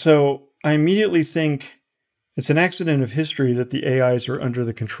 So I immediately think it's an accident of history that the AIs are under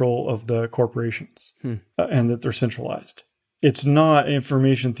the control of the corporations and that they're centralized. It's not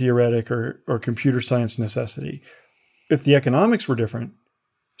information theoretic or computer science necessity. If the economics were different,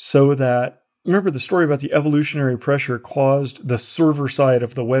 so that, remember the story about the evolutionary pressure caused the server side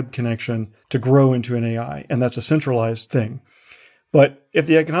of the web connection to grow into an AI, and that's a centralized thing. But if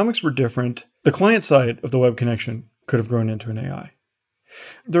the economics were different, the client side of the web connection could have grown into an AI.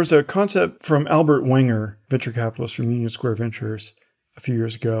 There's a concept from Albert Wenger, venture capitalist from Union Square Ventures, a few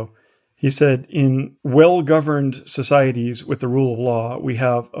years ago. He said, in well-governed societies with the rule of law, we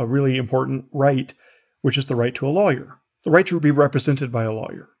have a really important right, which is the right to a lawyer, the right to be represented by a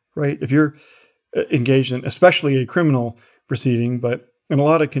lawyer, right? If you're engaged in especially a criminal proceeding, but in a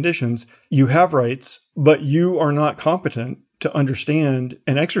lot of conditions, you have rights, but you are not competent to understand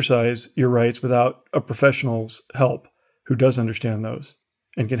and exercise your rights without a professional's help who does understand those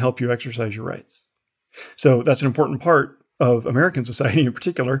and can help you exercise your rights. So that's an important part of American society in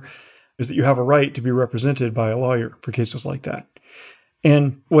particular, is that you have a right to be represented by a lawyer for cases like that.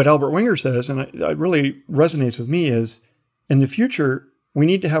 And what Albert Wenger says, and it really resonates with me, is in the future, we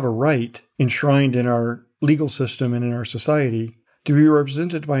need to have a right enshrined in our legal system and in our society to be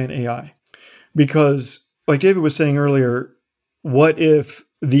represented by an AI. Because, like David was saying earlier, what if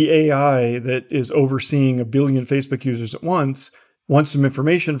the AI that is overseeing 1 billion Facebook users at once wants some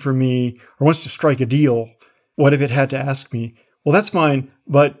information from me or wants to strike a deal? What if it had to ask me, well, that's fine,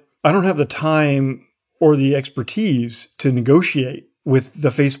 but I don't have the time or the expertise to negotiate with the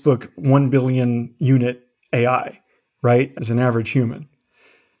Facebook 1 billion unit AI, right, as an average human,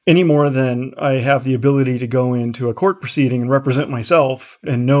 any more than I have the ability to go into a court proceeding and represent myself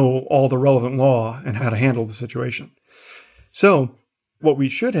and know all the relevant law and how to handle the situation. So what we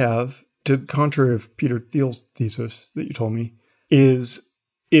should have, to contrary of Peter Thiel's thesis that you told me, is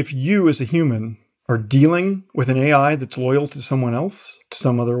if you as a human are dealing with an AI that's loyal to someone else, to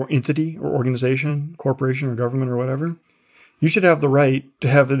some other entity or organization, corporation or government or whatever, you should have the right to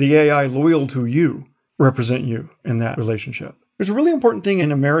have the AI loyal to you represent you in that relationship. There's a really important thing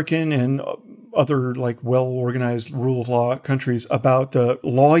in American and other like well-organized rule of law countries about the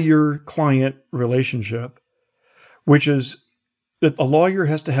lawyer-client relationship, which is that a lawyer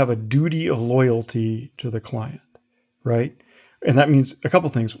has to have a duty of loyalty to the client, right? And that means a couple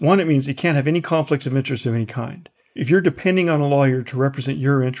things. One, it means you can't have any conflict of interest of any kind. If you're depending on a lawyer to represent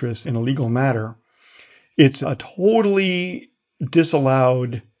your interests in a legal matter, it's a totally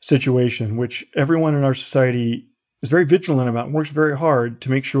disallowed situation, which everyone in our society is very vigilant about and works very hard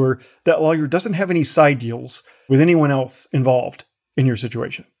to make sure that lawyer doesn't have any side deals with anyone else involved in your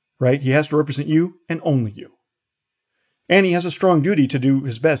situation, right? He has to represent you and only you. And he has a strong duty to do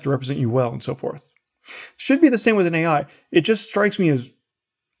his best to represent you well and so forth. Should be the same with an AI. It just strikes me as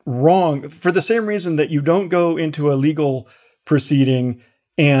wrong for the same reason that you don't go into a legal proceeding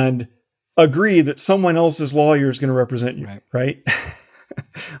and agree that someone else's lawyer is going to represent you, right?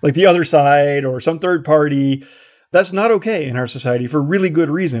 Like the other side or some third party. That's not okay in our society for really good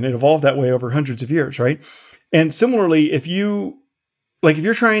reason. It evolved that way over hundreds of years, right? And similarly, if you're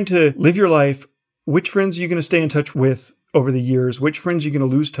trying to live your life, which friends are you going to stay in touch with over the years? Which friends are you going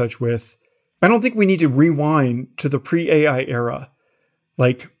to lose touch with? I don't think we need to rewind to the pre-AI era.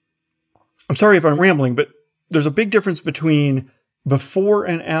 Like, I'm sorry if I'm rambling, but there's a big difference between before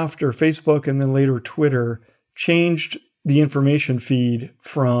and after Facebook and then later Twitter changed the information feed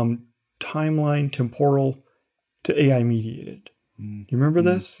from timeline temporal to AI mediated. You remember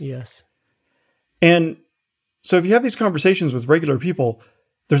this? Yes. And so if you have these conversations with regular people,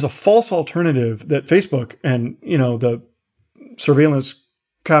 there's a false alternative that Facebook and, the surveillance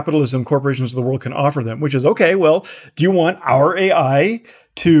capitalism corporations of the world can offer them, which is, okay, well, do you want our AI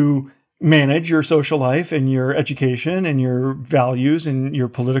to manage your social life and your education and your values and your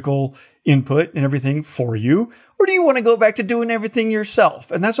political input and everything for you? Or do you want to go back to doing everything yourself?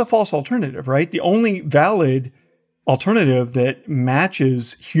 And that's a false alternative, right? The only valid alternative that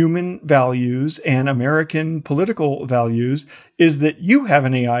matches human values and American political values is that you have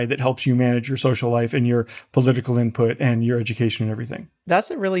an AI that helps you manage your social life and your political input and your education and everything.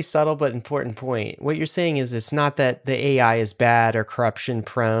 That's a really subtle but important point. What you're saying is it's not that the AI is bad or corruption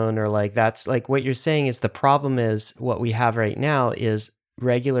prone or like that's like what you're saying is the problem is what we have right now is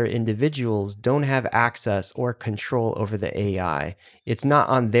regular individuals don't have access or control over the AI. It's not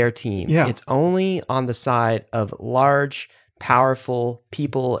on their team. Yeah. It's only on the side of large, powerful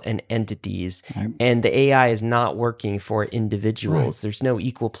people and entities. Right. And the AI is not working for individuals. Right. There's no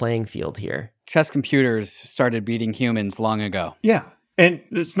equal playing field here. Chess computers started beating humans long ago. Yeah. And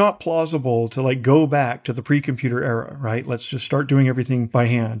it's not plausible to like go back to the pre-computer era, right? Let's just start doing everything by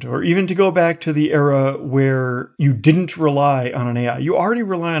hand, or even to go back to the era where you didn't rely on an AI. You already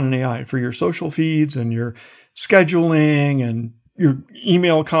rely on an AI for your social feeds and your scheduling and your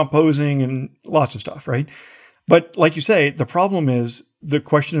email composing and lots of stuff, right? But like you say, the problem is the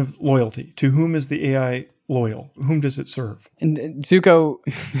question of loyalty. To whom is the AI loyal? Whom does it serve? And Zooko,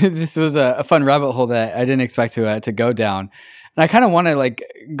 this was a fun rabbit hole that I didn't expect to go down. And I kind of want to like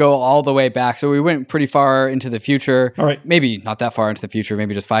go all the way back. So we went pretty far into the future. All right. Maybe not that far into the future,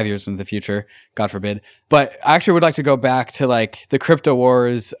 maybe just 5 years into the future, God forbid. But I actually would like to go back to like the crypto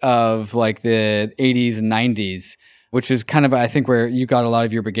wars of like the 80s and 90s, which is kind of, I think, where you got a lot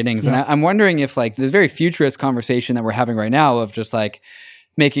of your beginnings. Yeah. And I'm wondering if like this very futurist conversation that we're having right now of just like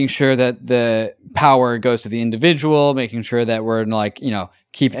making sure that the power goes to the individual, making sure that we're like,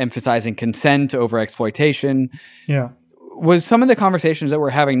 keep emphasizing consent over exploitation. Yeah. Was some of the conversations that we're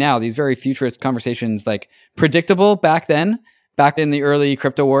having now, these very futurist conversations, like predictable back then, back in the early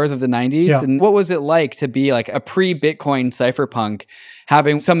crypto wars of the 90s? Yeah. And what was it like to be like a pre-Bitcoin cypherpunk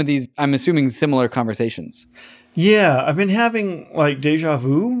having some of these, I'm assuming, similar conversations? Yeah, I've been having like deja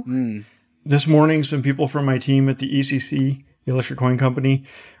vu. This morning, some people from my team at the ECC, the Electric Coin Company,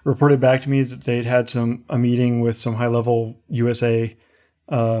 reported back to me that they'd had a meeting with some high-level USA,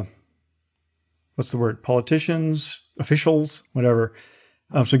 politicians, officials, whatever.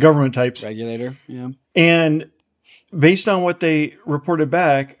 So government types. Regulator, yeah. And based on what they reported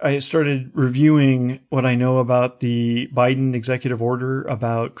back, I started reviewing what I know about the Biden executive order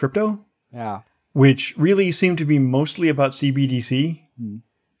about crypto. Yeah. Which really seemed to be mostly about CBDC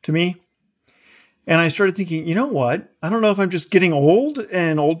to me. And I started thinking, you know what? I don't know if I'm just getting old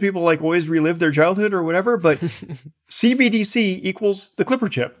and old people like always relive their childhood or whatever, but CBDC equals the Clipper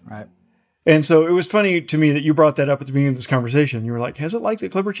chip. Right. And so it was funny to me that you brought that up at the beginning of this conversation. You were like, has it like the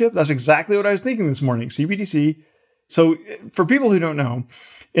Clipper chip? That's exactly what I was thinking this morning, CBDC. So for people who don't know,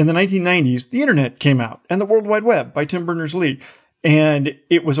 in the 1990s, the internet came out and the World Wide Web by Tim Berners-Lee. And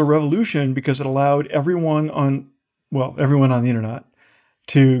it was a revolution because it allowed everyone on the internet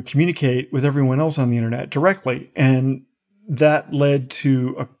to communicate with everyone else on the internet directly. And that led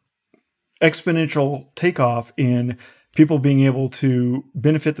to an exponential takeoff in people being able to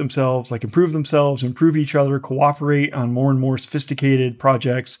benefit themselves, like improve themselves, improve each other, cooperate on more and more sophisticated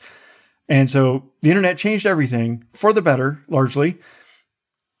projects. And so the internet changed everything for the better, largely.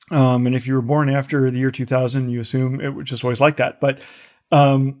 And if you were born after the year 2000, you assume it was just always like that. But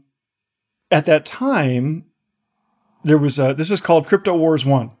at that time, there was this is called Crypto Wars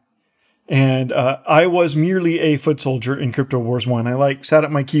 1. And I was merely a foot soldier in Crypto Wars 1. I sat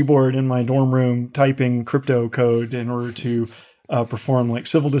at my keyboard in my dorm room typing crypto code in order to perform like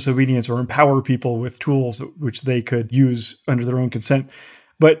civil disobedience or empower people with tools which they could use under their own consent.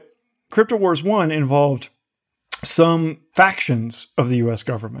 But Crypto Wars 1 involved some factions of the U.S.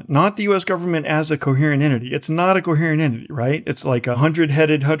 government, not the U.S. government as a coherent entity. It's not a coherent entity, right? It's like a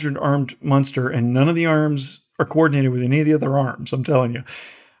 100-headed, 100-armed monster, and none of the arms are coordinated with any of the other arms, I'm telling you.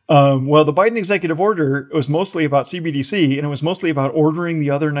 Well, the Biden executive order was mostly about CBDC, and it was mostly about ordering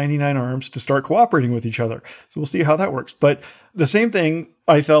the other 99 arms to start cooperating with each other. So we'll see how that works. But the same thing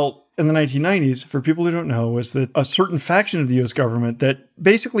I felt in the 1990s, for people who don't know, was that a certain faction of the U.S. government that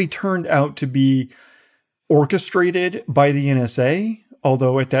basically turned out to be orchestrated by the NSA,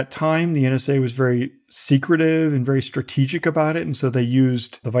 although at that time the NSA was very secretive and very strategic about it. And so they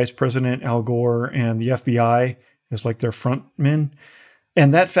used the Vice President, Al Gore, and the FBI as like their front men.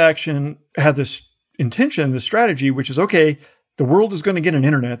 And that faction had this intention, this strategy, which is, okay, the world is going to get an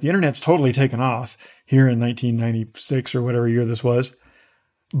internet. The internet's totally taken off here in 1996 or whatever year this was.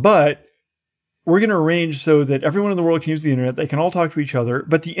 But we're going to arrange so that everyone in the world can use the internet. They can all talk to each other,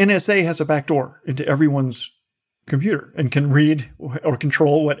 but the NSA has a backdoor into everyone's computer and can read or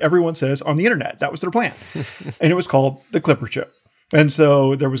control what everyone says on the internet. That was their plan. And it was called the Clipper chip. And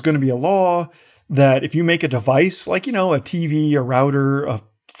so there was going to be a law that if you make a device like, a TV, a router, a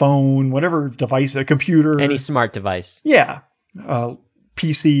phone, whatever device, a computer. Any smart device. Yeah.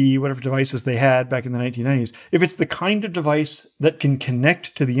 PC, whatever devices they had back in the 1990s. If it's the kind of device that can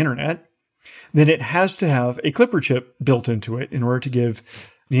connect to the internet, then it has to have a Clipper chip built into it in order to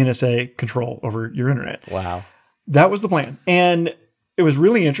give the NSA control over your internet. Wow. That was the plan. And it was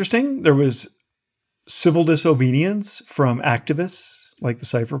really interesting. There was civil disobedience from activists like the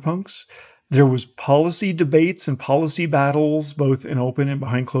cypherpunks. There was policy debates and policy battles, both in open and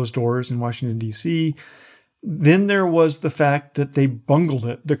behind closed doors in Washington, D.C. Then there was the fact that they bungled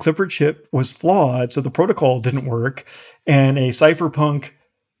it. The Clipper chip was flawed, so the protocol didn't work. And a cypherpunk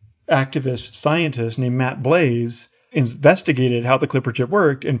activist scientist named Matt Blaze investigated how the Clipper chip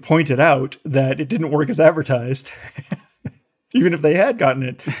worked and pointed out that it didn't work as advertised, even if they had gotten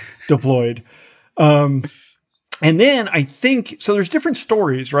it deployed. And then I think, so there's different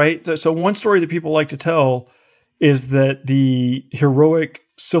stories, right? So one story that people like to tell is that the heroic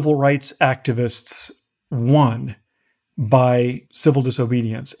civil rights activists won by civil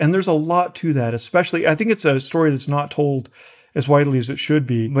disobedience. And there's a lot to that, especially, I think it's a story that's not told as widely as it should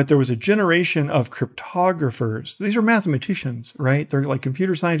be, but there was a generation of cryptographers. These are mathematicians, right? They're like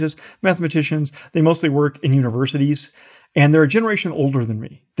computer scientists, mathematicians. They mostly work in universities, and they're a generation older than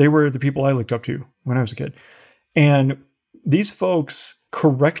me. They were the people I looked up to when I was a kid. And these folks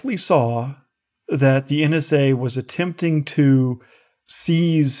correctly saw that the NSA was attempting to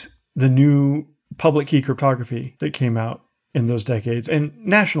seize the new public key cryptography that came out in those decades and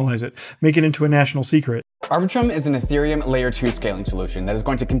nationalize it, make it into a national secret. Arbitrum is an Ethereum Layer 2 scaling solution that is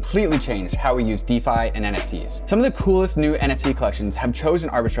going to completely change how we use DeFi and NFTs. Some of the coolest new NFT collections have chosen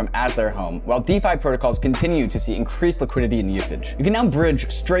Arbitrum as their home, while DeFi protocols continue to see increased liquidity and usage. You can now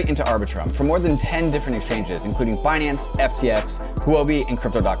bridge straight into Arbitrum from more than 10 different exchanges, including Binance, FTX, Huobi, and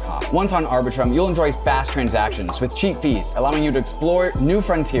Crypto.com. Once on Arbitrum, you'll enjoy fast transactions with cheap fees, allowing you to explore new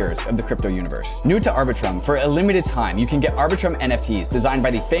frontiers of the crypto universe. New to Arbitrum, for a limited time, you can get Arbitrum NFTs designed by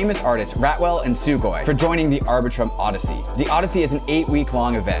the famous artists Ratwell and Sugoi for joining the Arbitrum Odyssey. The Odyssey is an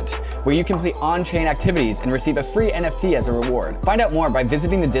 8-week-long event where you complete on-chain activities and receive a free NFT as a reward. Find out more by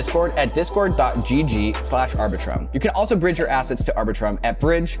visiting the Discord at discord.gg/Arbitrum. You can also bridge your assets to Arbitrum at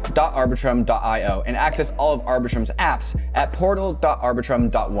bridge.arbitrum.io and access all of Arbitrum's apps at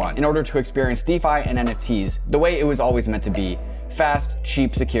portal.arbitrum.one in order to experience DeFi and NFTs the way it was always meant to be: fast,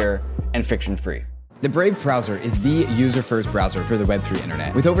 cheap, secure, and friction-free. The Brave browser is the user-first browser for the Web3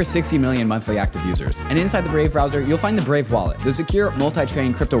 internet, with over 60 million monthly active users. And inside the Brave browser, you'll find the Brave Wallet, the secure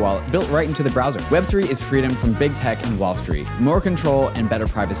multi-chain crypto wallet built right into the browser. Web3 is freedom from big tech and Wall Street, more control and better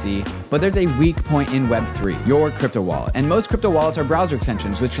privacy, but there's a weak point in Web3, your crypto wallet. And most crypto wallets are browser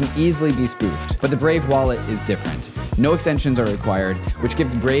extensions, which can easily be spoofed. But the Brave Wallet is different. No extensions are required, which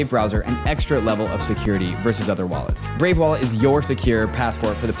gives Brave browser an extra level of security versus other wallets. Brave Wallet is your secure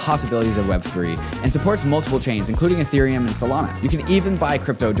passport for the possibilities of Web3 and supports multiple chains, including Ethereum and Solana. You can even buy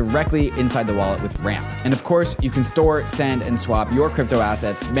crypto directly inside the wallet with Ramp. And of course, you can store, send, and swap your crypto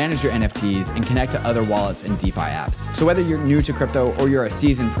assets, manage your NFTs, and connect to other wallets and DeFi apps. So whether you're new to crypto or you're a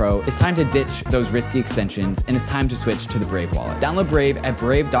seasoned pro, it's time to ditch those risky extensions, and it's time to switch to the Brave wallet. Download Brave at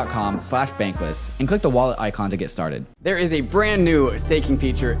brave.com/bankless and click the wallet icon to get started. There is a brand new staking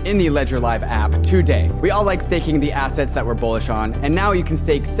feature in the Ledger Live app today. We all like staking the assets that we're bullish on, and now you can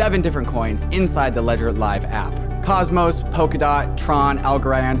stake 7 different coins inside the Ledger Live app. Cosmos, Polkadot, Tron,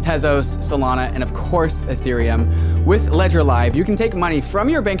 Algorand, Tezos, Solana, and of course Ethereum. With Ledger Live, you can take money from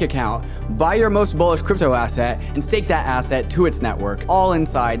your bank account, buy your most bullish crypto asset, and stake that asset to its network, all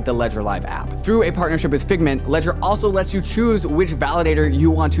inside the Ledger Live app. Through a partnership with Figment, Ledger also lets you choose which validator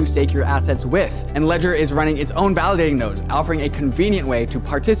you want to stake your assets with. And Ledger is running its own validating nodes, offering a convenient way to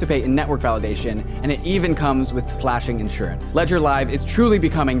participate in network validation, and it even comes with slashing insurance. Ledger Live is truly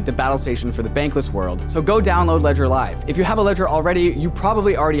becoming the battle station for the bankless world, so go download Ledger Live. If you have a Ledger already, you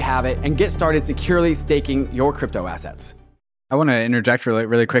probably already have it, and get started securely staking your crypto assets. I want to interject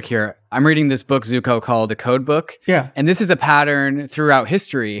really quick here. I'm reading this book, Zooko, called The Code Book. Yeah. And this is a pattern throughout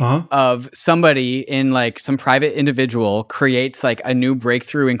history of somebody in like some private individual creates like a new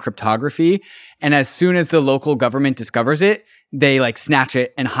breakthrough in cryptography. And as soon as the local government discovers it, they like snatch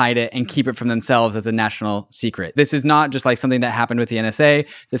it and hide it and keep it from themselves as a national secret. This is not just like something that happened with the NSA.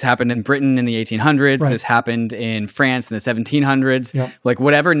 This happened in Britain in the 1800s. Right. This happened in France in the 1700s. Yep. Like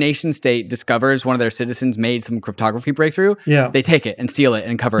whatever nation state discovers one of their citizens made some cryptography breakthrough, they take it and steal it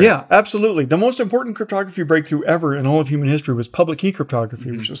and cover it. Yeah, absolutely. The most important cryptography breakthrough ever in all of human history was public key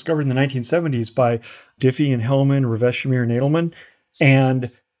cryptography, which was discovered in the 1970s by Diffie and Hellman, Ravesh Shamir, and Edelman.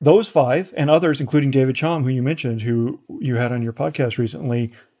 And those 5 and others, including David Chaum, who you mentioned, who you had on your podcast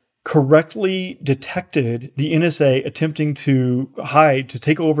recently, correctly detected the NSA attempting to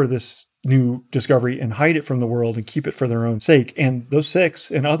take over this new discovery and hide it from the world and keep it for their own sake. And those six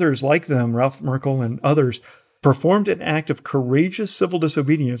and others like them, Ralph Merkel and others, performed an act of courageous civil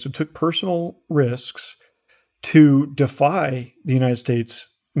disobedience and took personal risks to defy the United States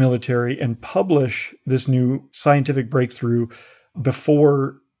military and publish this new scientific breakthrough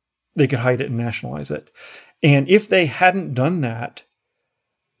before they could hide it and nationalize it. And if they hadn't done that,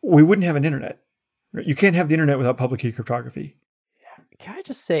 we wouldn't have an internet. You can't have the internet without public key cryptography. Can I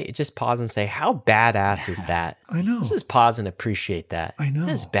just pause and say, how badass is that? I know. Let's just pause and appreciate that. I know.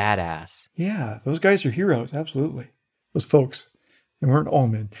 That's badass. Yeah, those guys are heroes, absolutely. Those folks. They weren't all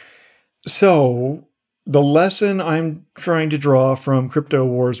men. So the lesson I'm trying to draw from Crypto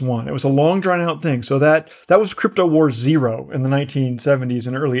Wars 1, it was a long drawn out thing. So that was Crypto Wars 0 in the 1970s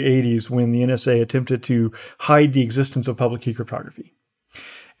and early 80s when the NSA attempted to hide the existence of public key cryptography.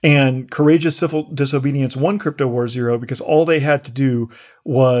 And Courageous Civil Disobedience won Crypto War 0 because all they had to do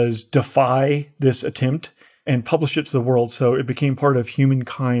was defy this attempt and publish it to the world. So it became part of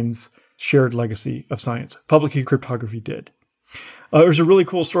humankind's shared legacy of science. Public key cryptography did. There's a really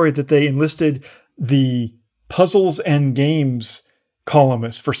cool story that they enlisted the Puzzles and Games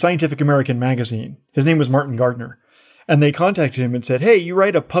columnist for Scientific American magazine. His name was Martin Gardner. And they contacted him and said, hey, you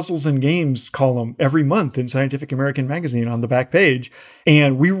write a Puzzles and Games column every month in Scientific American magazine on the back page,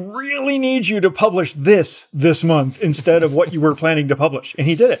 and we really need you to publish this month instead of what you were planning to publish. And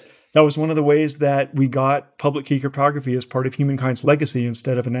he did it. That was one of the ways that we got public key cryptography as part of humankind's legacy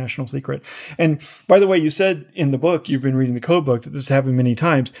instead of a national secret. And by the way, you said in the book, you've been reading the code book, that this happened many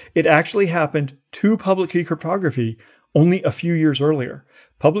times. It actually happened to public key cryptography only a few years earlier.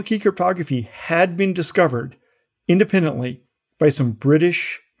 Public key cryptography had been discovered independently by some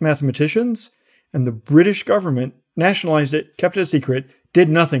British mathematicians, and the British government nationalized it, kept it a secret, did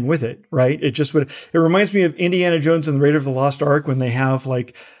nothing with it, right? It reminds me of Indiana Jones and the Raiders of the Lost Ark when they have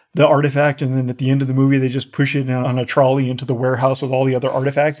like the artifact, and then at the end of the movie, they just push it on a trolley into the warehouse with all the other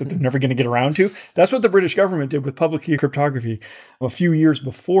artifacts that they're never going to get around to. That's what the British government did with public key cryptography a few years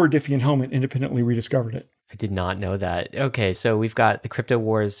before Diffie and Hellman independently rediscovered it. I did not know that. Okay, so we've got the Crypto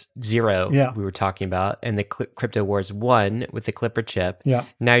Wars 0 we were talking about, and the Crypto Wars 1 with the Clipper chip. Yeah.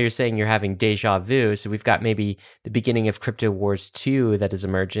 Now you're saying you're having deja vu, so we've got maybe the beginning of Crypto Wars 2 that is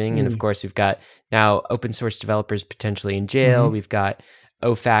emerging, and of course we've got now open source developers potentially in jail. We've got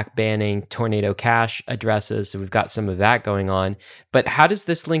OFAC banning Tornado Cash addresses, so we've got some of that going on. But how does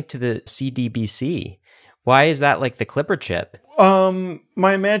this link to the CDBC? Why is that like the Clipper chip?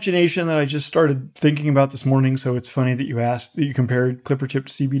 My imagination that I just started thinking about this morning, so it's funny that you compared Clipper chip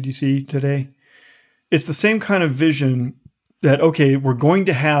to CBDC today. It's the same kind of vision that, okay, we're going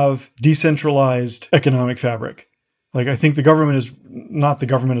to have decentralized economic fabric. Like, I think the government is not the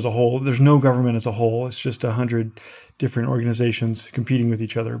government as a whole. There's no government as a whole. It's just 100 different organizations competing with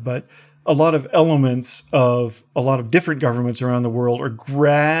each other. But a lot of elements of a lot of different governments around the world are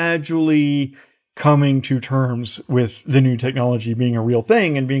gradually coming to terms with the new technology being a real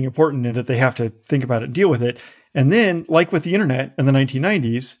thing and being important, and that they have to think about it and deal with it. And then, like with the internet in the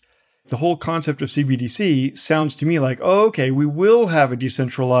 1990s, the whole concept of CBDC sounds to me like, oh, okay, we will have a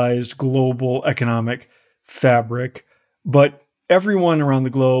decentralized global economic fabric, but everyone around the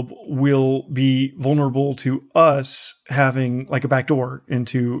globe will be vulnerable to us having like a backdoor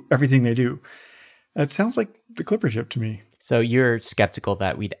into everything they do. That sounds like the Clipper chip to me. So you're skeptical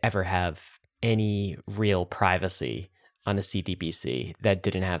that we'd ever have any real privacy on a CDBC that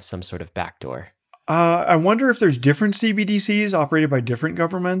didn't have some sort of backdoor? I wonder if there's different CBDCs operated by different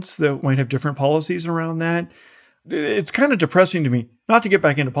governments that might have different policies around that. It's kind of depressing to me, not to get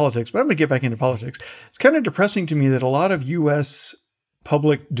back into politics, but I'm going to get back into politics. It's kind of depressing to me that a lot of U.S.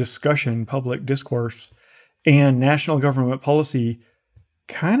 public discussion, public discourse, and national government policy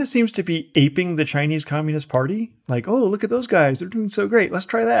kind of seems to be aping the Chinese Communist Party. Like, oh, look at those guys. They're doing so great. Let's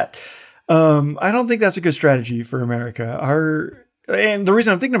try that. I don't think that's a good strategy for America. And the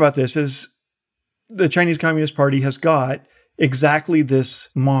reason I'm thinking about this is the Chinese Communist Party has got exactly this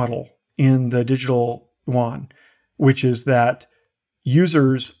model in the digital yuan, which is that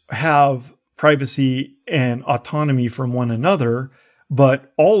users have privacy and autonomy from one another,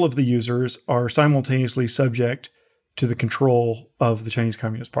 but all of the users are simultaneously subject to the control of the Chinese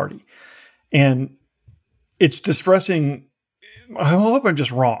Communist Party. And it's distressing. I hope I'm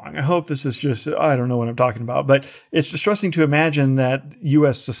just wrong. I hope this is just, I don't know what I'm talking about, but it's distressing to imagine that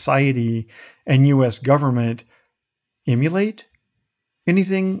U.S. society and U.S. government emulate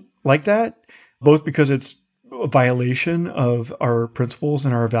anything like that, both because it's a violation of our principles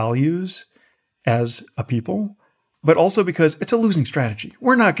and our values as a people, but also because it's a losing strategy.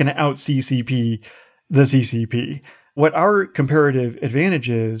 We're not going to out CCP the CCP. What our comparative advantage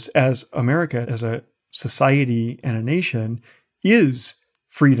is as America, as a society and a nation, is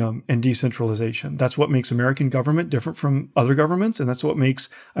freedom and decentralization. That's what makes American government different from other governments, and that's what makes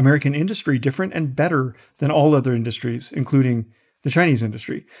American industry different and better than all other industries, including the Chinese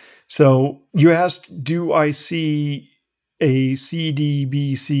industry. So you asked, do I see a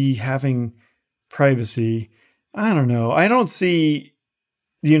CDBC having privacy? I don't know. I don't see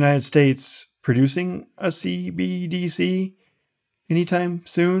the United States producing a CBDC anytime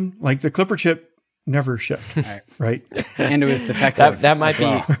soon. Like the Clipper chip never shipped, right? And it was defective. That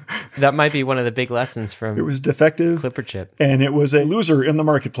might be one of the big lessons from it was defective Clipper chip, and it was a loser in the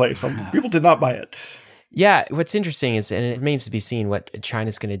marketplace. People did not buy it. Yeah, what's interesting is, and it remains to be seen what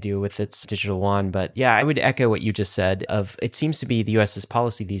China's going to do with its digital yuan, but yeah, I would echo what you just said of it seems to be the US's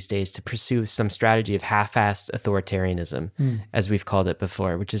policy these days to pursue some strategy of half-assed authoritarianism, as we've called it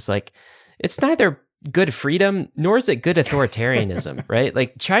before, which is like, it's neither good freedom, nor is it good authoritarianism, right?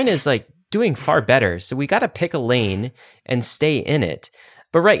 Like China is like doing far better, so we got to pick a lane and stay in it.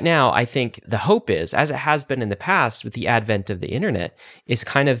 But right now, I think the hope is, as it has been in the past with the advent of the internet, is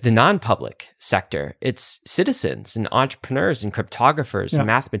kind of the non-public sector. It's citizens and entrepreneurs and cryptographers and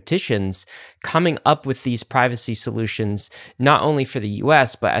mathematicians coming up with these privacy solutions, not only for the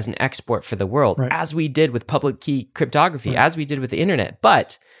US, but as an export for the world, as we did with public key cryptography, as we did with the internet.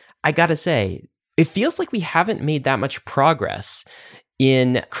 But I gotta say, it feels like we haven't made that much progress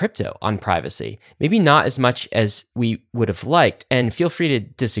in crypto on privacy. Maybe not as much as we would have liked. And feel free to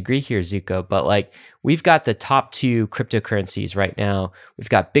disagree here, Zooko, but like we've got the top two cryptocurrencies right now. We've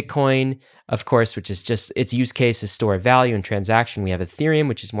got Bitcoin, of course, which is just its use case is store of value and transaction. We have Ethereum,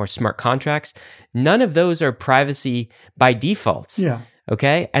 which is more smart contracts. None of those are privacy by default. Yeah.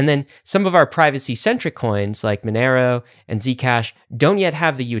 Okay. And then some of our privacy centric coins like Monero and Zcash don't yet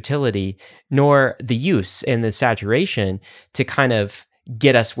have the utility nor the use and the saturation to kind of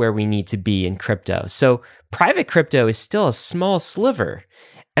get us where we need to be in crypto. So private crypto is still a small sliver.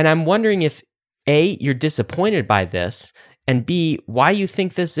 And I'm wondering if A, you're disappointed by this, and B, why you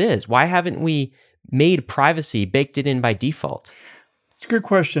think this is. Why haven't we made privacy, baked it in by default? It's a good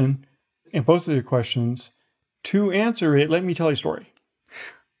question. And both of your questions, to answer it, let me tell you a story.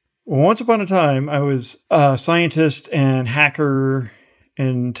 Once upon a time, I was a scientist and hacker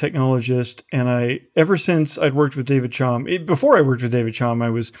and technologist, and ever since I'd worked with David Chaum, before I worked with David Chaum, I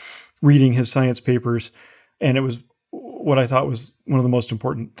was reading his science papers, and it was what I thought was one of the most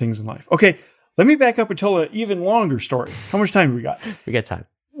important things in life. Okay, let me back up and tell an even longer story. How much time do we got? We got time.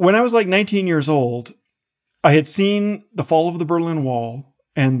 When I was like 19 years old, I had seen the fall of the Berlin Wall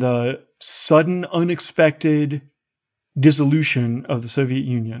and the sudden, unexpected dissolution of the Soviet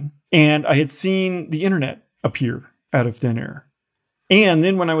Union. And I had seen the internet appear out of thin air. And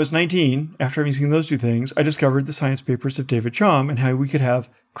then when I was 19, after having seen those two things, I discovered the science papers of David Chaum and how we could have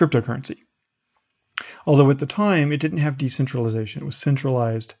cryptocurrency. Although at the time, it didn't have decentralization. It was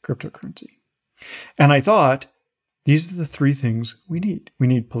centralized cryptocurrency. And I thought, these are the three things we need. We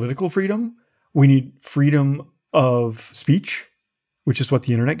need political freedom. We need freedom of speech, which is what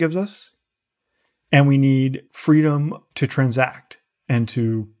the internet gives us. And we need freedom to transact and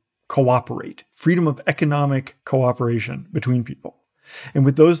to cooperate, freedom of economic cooperation between people. And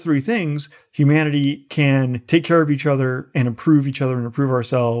with those three things, humanity can take care of each other and improve each other and improve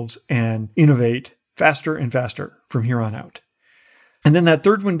ourselves and innovate faster and faster from here on out. And then that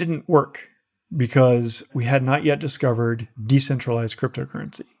third one didn't work because we had not yet discovered decentralized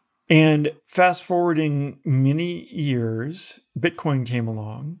cryptocurrency. And fast forwarding many years, Bitcoin came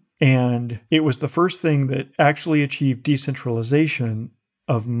along, and it was the first thing that actually achieved decentralization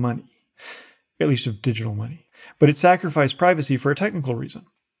of money, at least of digital money. But it sacrificed privacy for a technical reason.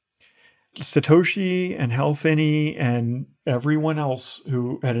 Satoshi and Hal Finney and everyone else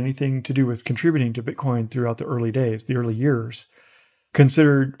who had anything to do with contributing to Bitcoin throughout the early days, the early years,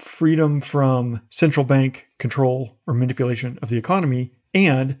 considered freedom from central bank control or manipulation of the economy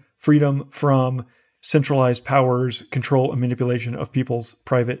and freedom from centralized powers, control, and manipulation of people's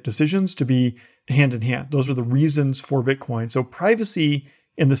private decisions to be hand in hand. Those were the reasons for Bitcoin. So privacy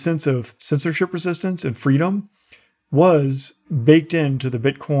in the sense of censorship resistance and freedom was baked into the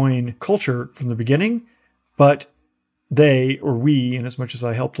Bitcoin culture from the beginning, but they, or we, in as much as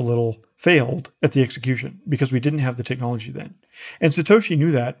I helped a little, failed at the execution because we didn't have the technology then. And Satoshi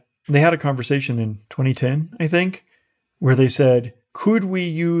knew that. They had a conversation in 2010, I think, where they said, could we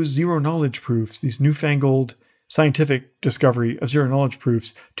use zero-knowledge proofs, these newfangled scientific discovery of zero-knowledge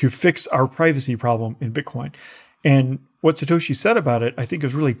proofs, to fix our privacy problem in Bitcoin? And what Satoshi said about it, I think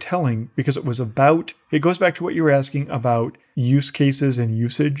is really telling because it goes back to what you were asking about use cases and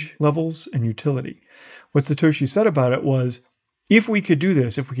usage levels and utility. What Satoshi said about it was, if we could do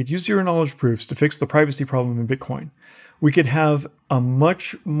this, if we could use zero knowledge proofs to fix the privacy problem in Bitcoin, we could have a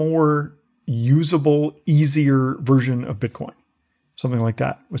much more usable, easier version of Bitcoin. Something like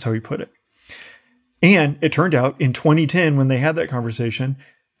that was how he put it. And it turned out in 2010, when they had that conversation,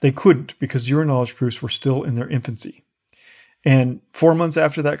 they couldn't because zero knowledge proofs were still in their infancy. And 4 months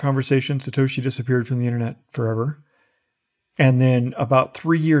after that conversation, Satoshi disappeared from the internet forever. And then about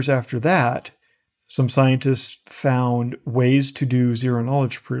 3 years after that, some scientists found ways to do zero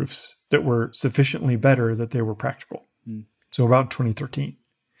knowledge proofs that were sufficiently better that they were practical. So about 2013.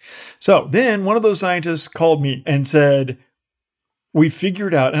 So then one of those scientists called me and said, we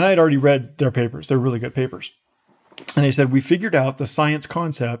figured out, and I had already read their papers. They're really good papers. And they said, we figured out the science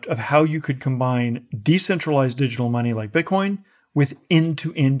concept of how you could combine decentralized digital money like Bitcoin with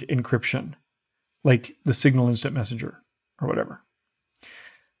end-to-end encryption, like the Signal Instant Messenger or whatever.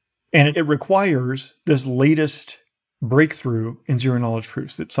 And it requires this latest breakthrough in zero knowledge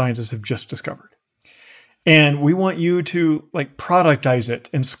proofs that scientists have just discovered. And we want you to productize it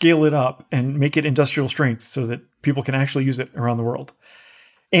and scale it up and make it industrial strength so that people can actually use it around the world.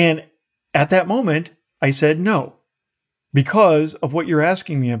 And at that moment, I said no, because of what you're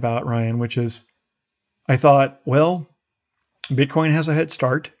asking me about, Ryan, which is, I thought, well, Bitcoin has a head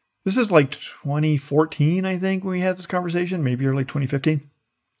start. This is like 2014, I think, when we had this conversation, maybe early 2015.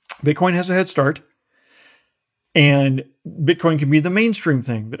 Bitcoin has a head start. And Bitcoin can be the mainstream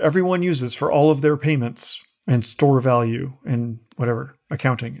thing that everyone uses for all of their payments and store value and whatever,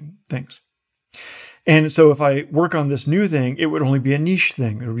 accounting and things. And so if I work on this new thing, it would only be a niche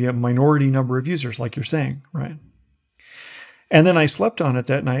thing. There would be a minority number of users, like you're saying, right? And then I slept on it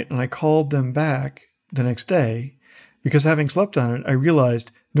that night and I called them back the next day because having slept on it, I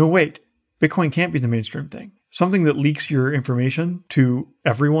realized, no, wait, Bitcoin can't be the mainstream thing. Something that leaks your information to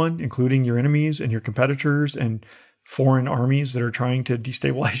everyone, including your enemies and your competitors and foreign armies that are trying to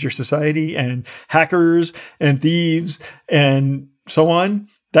destabilize your society and hackers and thieves and so on,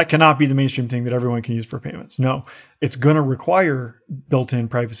 that cannot be the mainstream thing that everyone can use for payments. No, it's going to require built-in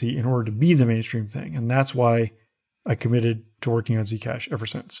privacy in order to be the mainstream thing. And that's why I committed to working on Zcash ever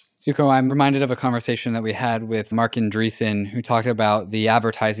since. Zooko, I'm reminded of a conversation that we had with Mark Andreessen, who talked about the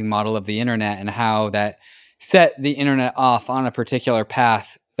advertising model of the internet and how that set the internet off on a particular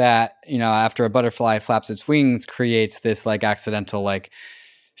path that, after a butterfly flaps its wings, creates this accidental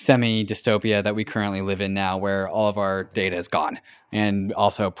semi-dystopia that we currently live in now, where all of our data is gone and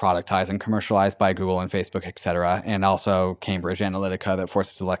also productized and commercialized by Google and Facebook, et cetera, and also Cambridge Analytica that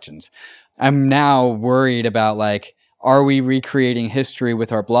forces elections. I'm now worried about are we recreating history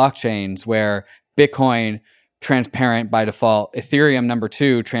with our blockchains where Bitcoin, transparent by default, Ethereum number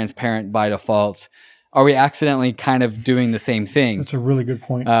 2, transparent by default. Are we accidentally kind of doing the same thing? That's a really good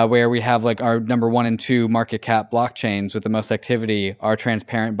point. Where we have our number 1 and 2 market cap blockchains with the most activity are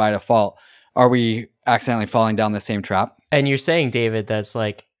transparent by default. Are we accidentally falling down the same trap? And you're saying, David, that's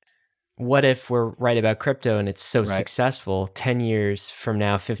what if we're right about crypto and it's so successful 10 years from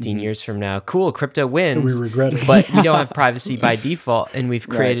now, 15 years from now? Cool, crypto wins. We regret it. But we don't have privacy by default. And we've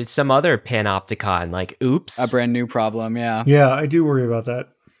created some other panopticon, oops. A brand new problem, yeah. Yeah, I do worry about that.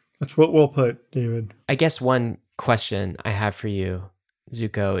 That's well put, David. I guess one question I have for you,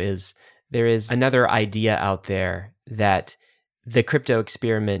 Zooko, is there is another idea out there that the crypto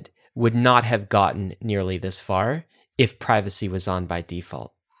experiment would not have gotten nearly this far if privacy was on by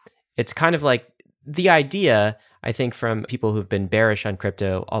default. It's kind of like the idea, I think, from people who've been bearish on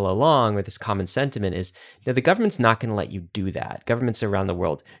crypto all along, with this common sentiment is, the government's not going to let you do that. Governments around the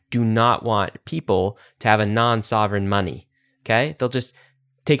world do not want people to have a non-sovereign money, okay? They'll just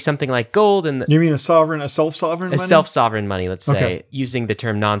take something like gold and... You mean a self-sovereign money? A self-sovereign money, let's say, using the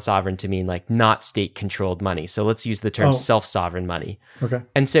term non-sovereign to mean not state-controlled money. So let's use the term self-sovereign money. Okay.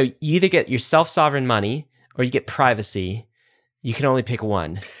 And so you either get your self-sovereign money or you get privacy. You can only pick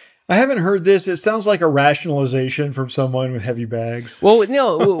one. I haven't heard this. It sounds like a rationalization from someone with heavy bags. Well,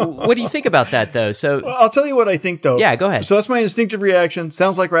 no. What do you think about that, though? So I'll tell you what I think, though. Yeah, go ahead. So that's my instinctive reaction.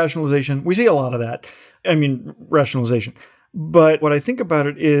 Sounds like rationalization. We see a lot of that. I mean, rationalization. But what I think about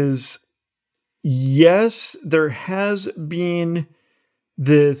it is, yes, there has been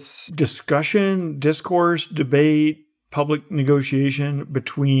this discussion, discourse, debate, public negotiation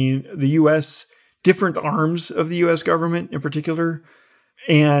between the U.S., different arms of the U.S. government in particular,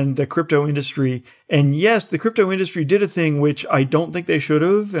 and the crypto industry. And yes, the crypto industry did a thing which I don't think they should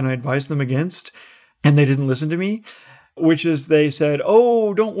have, and I advised them against, and they didn't listen to me, which is they said,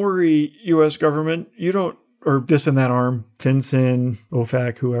 oh, don't worry, U.S. government, you don't or this and that arm, FinCEN,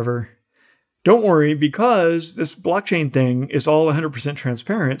 OFAC, whoever, don't worry, because this blockchain thing is all 100%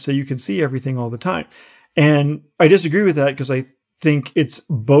 transparent, so you can see everything all the time. And I disagree with that because I think it's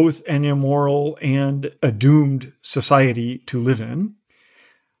both an immoral and a doomed society to live in.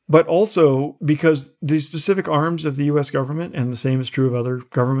 But also because the specific arms of the US government, and the same is true of other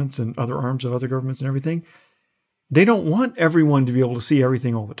governments and other arms of other governments and everything, they don't want everyone to be able to see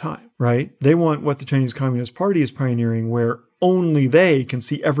everything all the time, right? They want what the Chinese Communist Party is pioneering, where only they can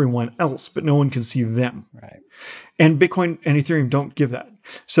see everyone else, but no one can see them. Right. And Bitcoin and Ethereum don't give that.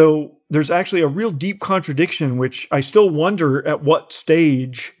 So there's actually a real deep contradiction, which I still wonder at what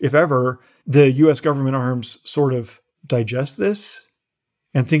stage, if ever, the US government arms sort of digest this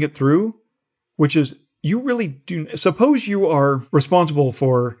and think it through, which is you really do. Suppose you are responsible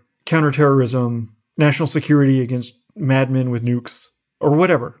for counterterrorism, national security against madmen with nukes, or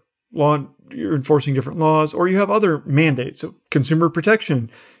whatever. You're enforcing different laws, or you have other mandates. So consumer protection,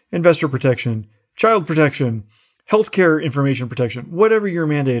 investor protection, child protection, healthcare information protection, whatever your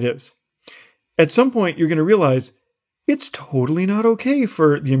mandate is. At some point, you're going to realize it's totally not okay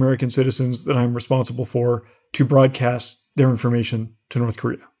for the American citizens that I'm responsible for to broadcast their information to North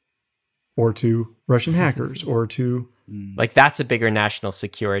Korea or to Russian hackers or to... Like, that's a bigger national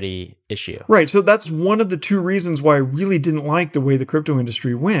security issue. Right. So that's one of the two reasons why I really didn't like the way the crypto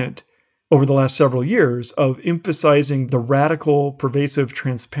industry went over the last several years of emphasizing the radical, pervasive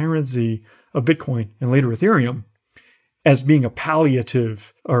transparency of Bitcoin and later Ethereum as being a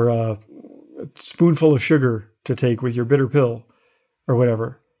palliative or a spoonful of sugar to take with your bitter pill or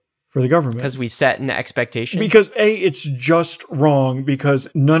whatever for the government. Because we set an expectation? Because A, it's just wrong because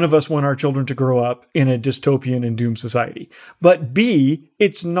none of us want our children to grow up in a dystopian and doomed society. But B,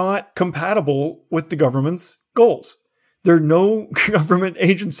 it's not compatible with the government's goals. There are no government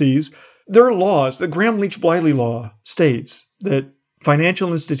agencies. There are laws. The Gramm-Leach-Bliley law states that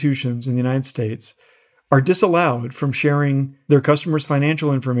financial institutions in the United States are disallowed from sharing their customers'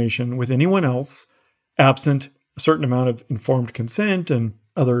 financial information with anyone else absent a certain amount of informed consent and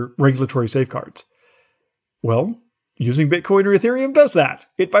other regulatory safeguards. Well, using Bitcoin or Ethereum does that.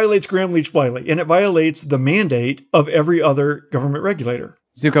 It violates Gramm-Leach-Bliley, and it violates the mandate of every other government regulator.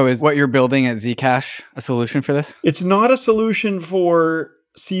 Zooko, is what you're building at Zcash a solution for this? It's not a solution for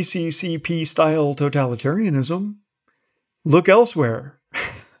CCCP-style totalitarianism. Look elsewhere.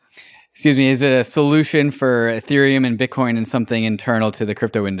 Excuse me, is it a solution for Ethereum and Bitcoin and something internal to the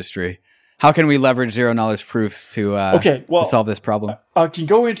crypto industry? How can we leverage zero-knowledge proofs to solve this problem? I can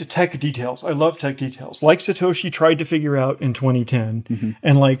go into tech details. I love tech details. Like Satoshi tried to figure out in 2010,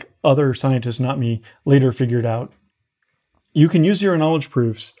 and like other scientists, not me, later figured out, you can use zero-knowledge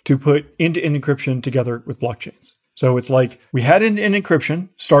proofs to put end-to-end encryption together with blockchains. So it's like we had end-to-end encryption,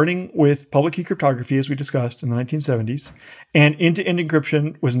 starting with public key cryptography, as we discussed in the 1970s, and end-to-end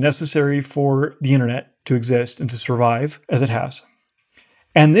encryption was necessary for the internet to exist and to survive as it has.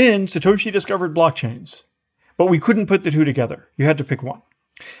 And then Satoshi discovered blockchains, but we couldn't put the two together. You had to pick one.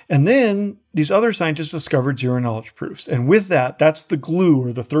 And then these other scientists discovered zero-knowledge proofs. And with that, that's the glue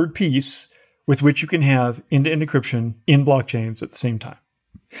or the third piece with which you can have end-to-end encryption in blockchains at the same time.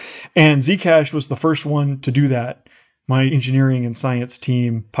 And Zcash was the first one to do that. My engineering and science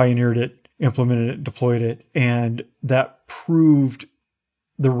team pioneered it, implemented it, deployed it, and that proved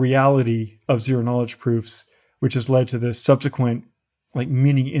the reality of zero-knowledge proofs, which has led to this subsequent like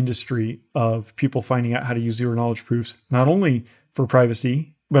mini industry of people finding out how to use zero-knowledge proofs, not only for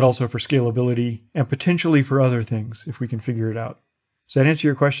privacy, but also for scalability and potentially for other things if we can figure it out. Does that answer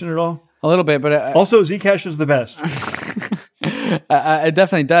your question at all? A little bit, but... also, Zcash is the best. It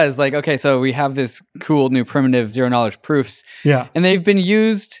definitely does. Like, okay, so we have this cool new primitive zero-knowledge proofs. Yeah. And they've been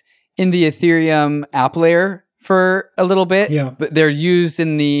used in the Ethereum app layer for a little bit. Yeah. But they're used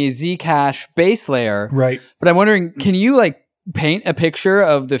in the Zcash base layer. Right. But I'm wondering, can you like paint a picture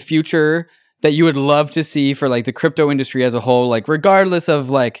of the future that you would love to see for like the crypto industry as a whole, like regardless of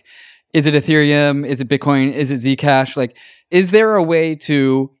like, is it Ethereum? Is it Bitcoin? Is it Zcash? Like, is there a way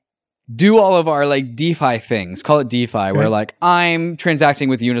to do all of our like DeFi things, call it DeFi, where like I'm transacting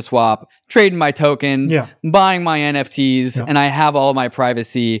with Uniswap, trading my tokens, buying my NFTs, and I have all my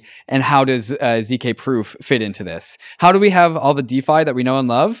privacy. And how does ZK Proof fit into this? How do we have all the DeFi that we know and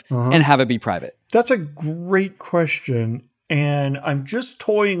love and have it be private? That's a great question. And I'm just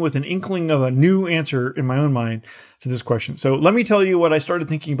toying with an inkling of a new answer in my own mind to this question. So let me tell you what I started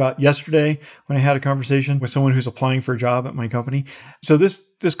thinking about yesterday when I had a conversation with someone who's applying for a job at my company. So this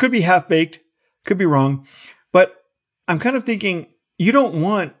could be half-baked, could be wrong, but I'm kind of thinking you don't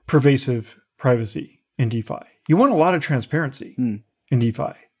want pervasive privacy in DeFi. You want a lot of transparency in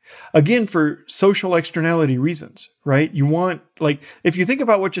DeFi. Again, for social externality reasons, right? You want, like, if you think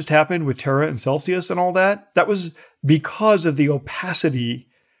about what just happened with Terra and Celsius and all that, that was because of the opacity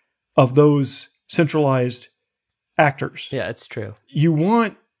of those centralized actors. Yeah, it's true. You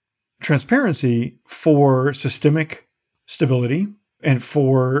want transparency for systemic stability and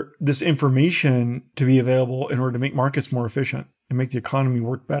for this information to be available in order to make markets more efficient and make the economy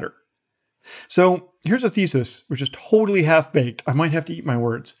work better. So here's a thesis, which is totally half-baked. I might have to eat my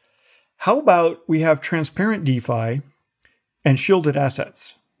words. How about we have transparent DeFi and shielded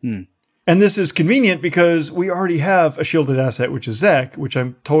assets? And this is convenient because we already have a shielded asset, which is ZEC, which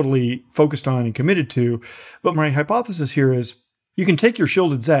I'm totally focused on and committed to. But my hypothesis here is you can take your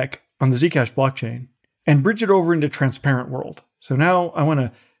shielded ZEC on the Zcash blockchain and bridge it over into transparent world. So now I want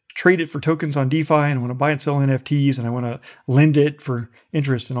to trade it for tokens on DeFi, and I want to buy and sell NFTs, and I want to lend it for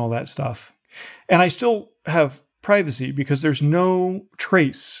interest and all that stuff. And I still have privacy because there's no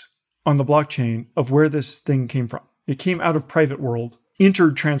trace on the blockchain of where this thing came from. It came out of private world,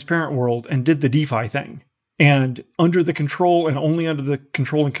 entered transparent world, and did the DeFi thing. And under the control and only under the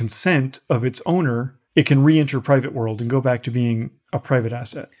control and consent of its owner, it can re-enter private world and go back to being a private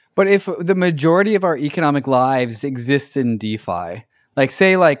asset. But if the majority of our economic lives exist in DeFi, like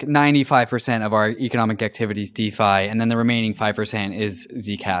say like 95% of our economic activities DeFi, and then the remaining 5% is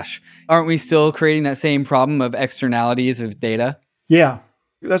Zcash, aren't we still creating that same problem of externalities of data? Yeah,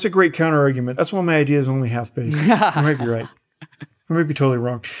 that's a great counter argument. That's why my idea is only half-baked. I might be right. I might be totally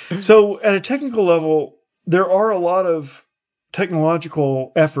wrong. So at a technical level, there are a lot of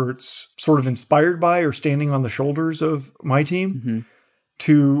technological efforts sort of inspired by or standing on the shoulders of my team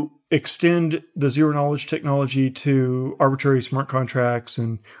to extend the zero-knowledge technology to arbitrary smart contracts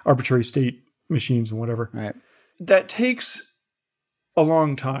and arbitrary state machines and whatever. Right. That takes a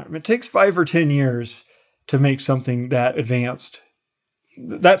long time. It takes 5 or 10 years to make something that advanced,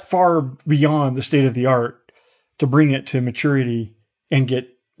 that far beyond the state of the art, to bring it to maturity and get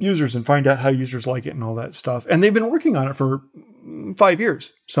users and find out how users like it and all that stuff. And they've been working on it for 5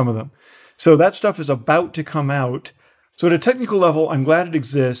 years, some of them. So that stuff is about to come out. So at a technical level, I'm glad it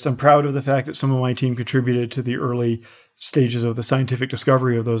exists. I'm proud of the fact that some of my team contributed to the early stages of the scientific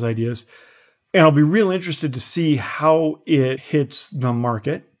discovery of those ideas. And I'll be real interested to see how it hits the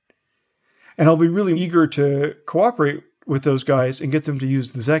market. And I'll be really eager to cooperate with those guys and get them to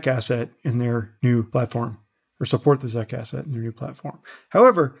use the ZEC asset in their new platform, or support the ZEC asset in their new platform.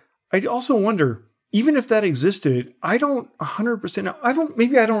 However, I also wonder, even if that existed, I don't 100%,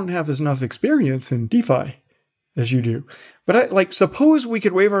 maybe I don't have enough experience in DeFi as you do. But suppose we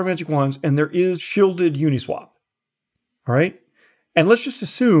could wave our magic wands and there is shielded Uniswap. All right? And let's just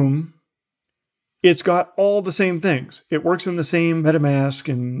assume it's got all the same things. It works in the same MetaMask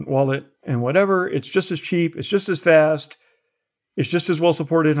and wallet and whatever. It's just as cheap. It's just as fast. It's just as well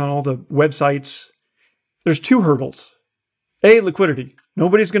supported on all the websites. There's 2 hurdles. A, liquidity.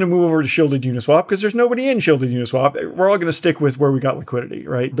 Nobody's going to move over to shielded Uniswap because there's nobody in shielded Uniswap. We're all going to stick with where we got liquidity,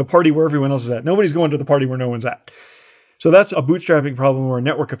 right? The party where everyone else is at. Nobody's going to the party where no one's at. So that's a bootstrapping problem or a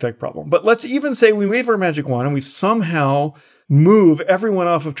network effect problem. But let's even say we wave our magic wand and we somehow move everyone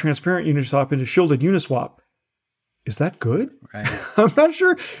off of transparent Uniswap into shielded Uniswap. Is that good? Right. I'm not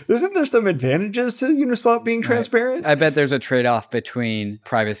sure. Isn't there some advantages to Uniswap being transparent? I bet there's a trade-off between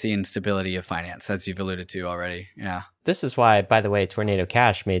privacy and stability of finance, as you've alluded to already. Yeah. This is why, by the way, Tornado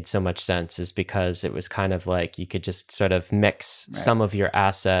Cash made so much sense, is because it was kind of like you could just sort of mix some of your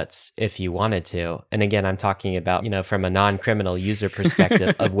assets if you wanted to. And again, I'm talking about, from a non-criminal user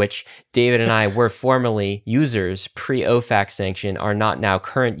perspective, of which David and I were formerly users pre-OFAC sanction, are not now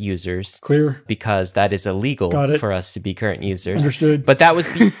current users. Clear. Because that is illegal for us to be current users. Understood. But that was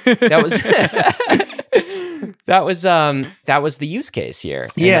that was the use case here.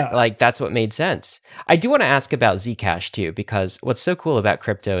 And yeah. That's what made sense. I do want to ask about Zcash too, because what's so cool about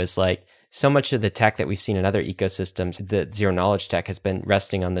crypto is so much of the tech that we've seen in other ecosystems, the zero knowledge tech, has been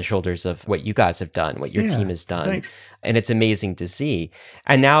resting on the shoulders of what you guys have done, what your team has done. Thanks. And it's amazing to see.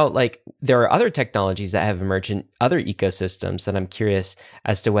 And now, there are other technologies that have emerged in other ecosystems that I'm curious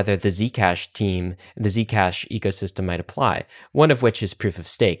as to whether the Zcash team, the Zcash ecosystem might apply. One of which is proof of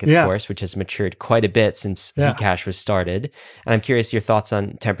stake, of course, which has matured quite a bit since Zcash was started. And I'm curious your thoughts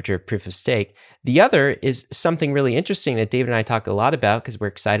on temperature of proof of stake. The other is something really interesting that David and I talk a lot about because we're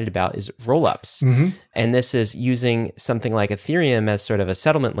excited about, is rollups. And this is using something like Ethereum as sort of a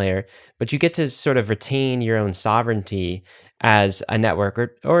settlement layer, but you get to sort of retain your own sovereignty as a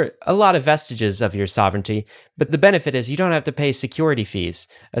network, or a lot of vestiges of your sovereignty. But the benefit is you don't have to pay security fees,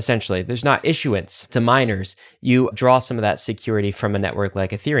 essentially. There's not issuance to miners. You draw some of that security from a network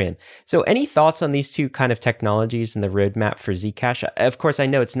like Ethereum. So any thoughts on these two kind of technologies and the roadmap for Zcash? Of course, I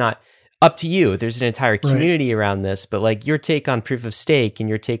know it's not up to you. There's an entire community around this, but like your take on proof of stake and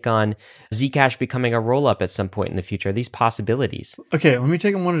your take on Zcash becoming a rollup at some point in the future, are these possibilities? Okay, let me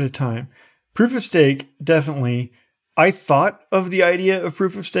take them one at a time. Proof of stake, definitely. I thought of the idea of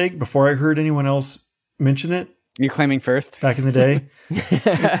proof of stake before I heard anyone else mention it. You claiming first? Back in the day?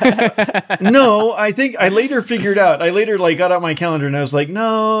 No, I think I later figured out. I later got out my calendar and I was like,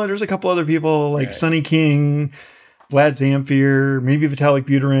 no, there's a couple other people like Sonny King, Vlad Zamfir, maybe Vitalik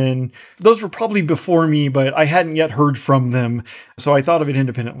Buterin. Those were probably before me, but I hadn't yet heard from them. So I thought of it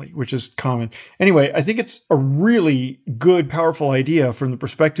independently, which is common. Anyway, I think it's a really good, powerful idea from the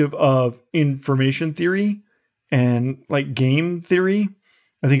perspective of information theory and like game theory.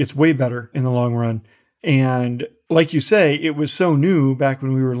 I think it's way better in the long run. And like you say, it was so new back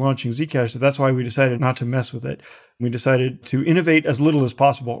when we were launching Zcash that that's why we decided not to mess with it. We decided to innovate as little as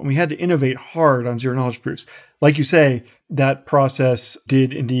possible. And we had to innovate hard on zero knowledge proofs. Like you say, that process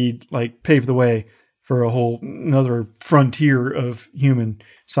did indeed pave the way for a whole another frontier of human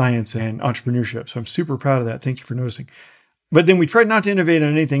science and entrepreneurship. So I'm super proud of that. Thank you for noticing. But then we tried not to innovate on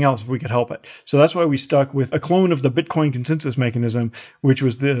anything else if we could help it. So that's why we stuck with a clone of the Bitcoin consensus mechanism, which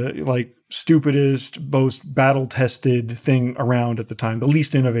was the stupidest, most battle-tested thing around at the time, the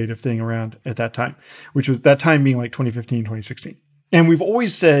least innovative thing around at that time, which was that time being 2015, 2016. And we've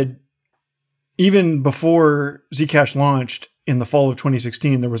always said, even before Zcash launched in the fall of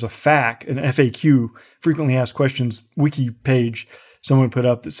 2016, there was a FAQ, an FAQ, frequently asked questions wiki page someone put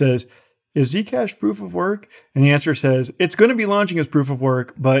up that says, is Zcash proof of work? And the answer says, it's going to be launching as proof of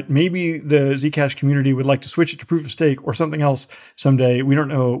work, but maybe the Zcash community would like to switch it to proof of stake or something else someday. We don't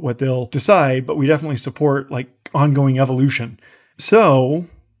know what they'll decide, but we definitely support ongoing evolution. So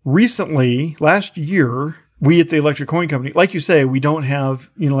recently, last year, we at the Electric Coin Company, like you say, we don't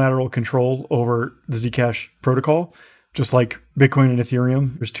have unilateral control over the Zcash protocol, just like Bitcoin and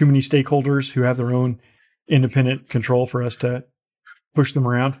Ethereum. There's too many stakeholders who have their own independent control for us to push them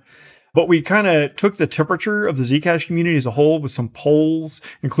around. But we kind of took the temperature of the Zcash community as a whole with some polls,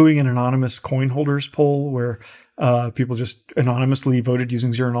 including an anonymous coin holders poll where people just anonymously voted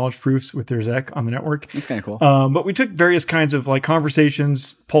using zero knowledge proofs with their ZEC on the network. That's kind of cool. But we took various kinds of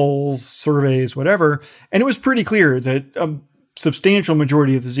conversations, polls, surveys, whatever. And it was pretty clear that a substantial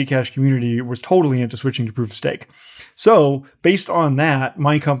majority of the Zcash community was totally into switching to proof of stake. So based on that,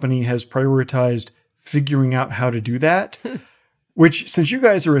 my company has prioritized figuring out how to do that. Which, since you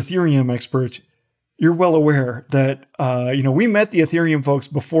guys are Ethereum experts, you're well aware that, we met the Ethereum folks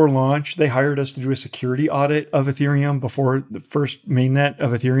before launch. They hired us to do a security audit of Ethereum before the first mainnet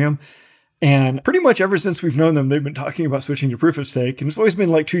of Ethereum. And pretty much ever since we've known them, they've been talking about switching to proof of stake. And it's always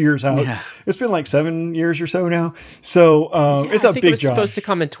been 2 years out. Yeah. It's been 7 years or so now. So it's a big job. I think it was supposed to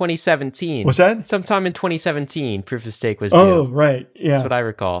come in 2017. What's that? Sometime in 2017, proof of stake was due. Oh, right. Yeah. That's what I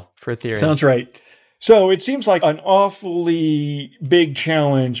recall for Ethereum. Sounds right. So it seems like an awfully big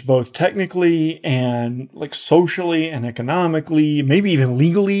challenge, both technically and socially and economically, maybe even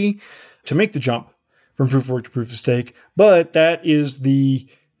legally, to make the jump from proof of work to proof of stake. But that is the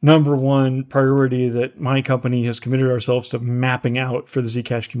number one priority that my company has committed ourselves to mapping out for the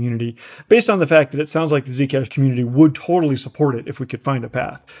Zcash community, based on the fact that it sounds like the Zcash community would totally support it if we could find a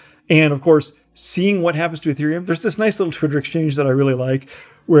path. And of course, seeing what happens to Ethereum, there's this nice little Twitter exchange that I really like,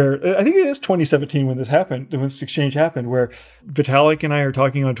 where I think it is 2017 when this exchange happened, where Vitalik and I are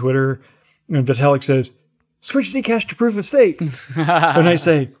talking on Twitter, and Vitalik says, switch Zcash to proof of stake. And I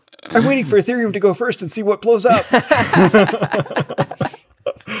say, I'm waiting for Ethereum to go first and see what blows up.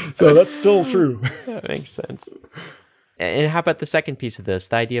 So that's still true. That makes sense. And how about the second piece of this,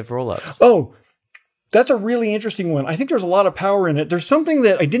 the idea of rollups? Oh, that's a really interesting one. I think there's a lot of power in it. There's something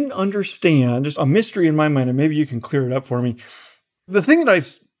that I didn't understand, just a mystery in my mind, and maybe you can clear it up for me. The thing that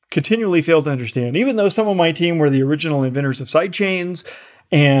I've continually failed to understand, even though some of my team were the original inventors of sidechains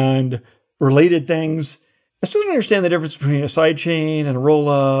and related things, I still don't understand the difference between a sidechain and a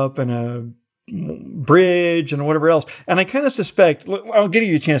rollup and a bridge and whatever else. And I kind of suspect, I'll give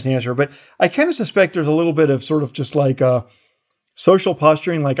you a chance to answer, but I kind of suspect there's a little bit of sort of just social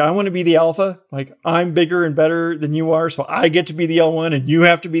posturing, I want to be the alpha, I'm bigger and better than you are, so I get to be the L1 and you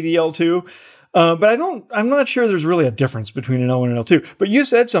have to be the L2. But I'm not sure there's really a difference between an L1 and L2. But you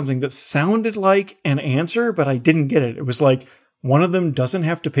said something that sounded like an answer, but I didn't get it. It was one of them doesn't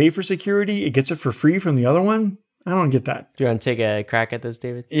have to pay for security. It gets it for free from the other one. I don't get that. Do you want to take a crack at this,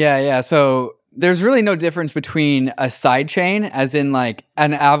 David? Yeah. So there's really no difference between a sidechain, as in like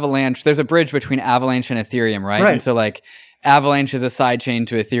an Avalanche. There's a bridge between Avalanche and Ethereum, right? And so like Avalanche is a sidechain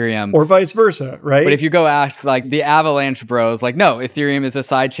to Ethereum. Or vice versa, right? But if you go ask like the Avalanche bros, like, no, Ethereum is a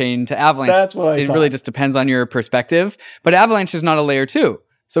sidechain to Avalanche. That's what I thought. It really just depends on your perspective. But Avalanche is not a layer 2.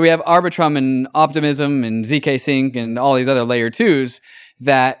 So we have Arbitrum and Optimism and ZK Sync and all these other layer 2s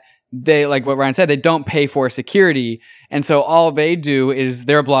that they, like what Ryan said, they don't pay for security. And so all they do is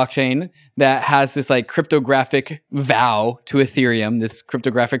they're a blockchain that has this like cryptographic vow to Ethereum, this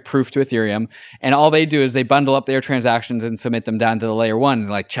cryptographic proof to Ethereum. And all they do is they bundle up their transactions and submit them down to the layer 1,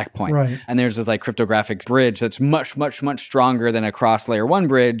 like checkpoint. Right. And there's this like cryptographic bridge that's much, much, much stronger than a cross layer 1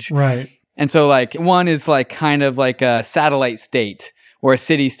 bridge. Right. And so like one is like kind of like a satellite state or a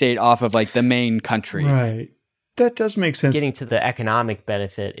city state off of like the main country. Right. That does make sense. Getting to the economic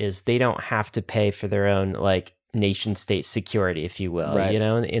benefit is they don't have to pay for their own like nation state security, if you will, Right. you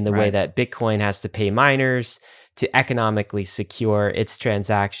know, in the way that Bitcoin has to pay miners to economically secure its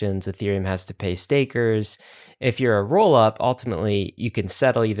transactions. Ethereum has to pay stakers. If you're a roll-up, ultimately you can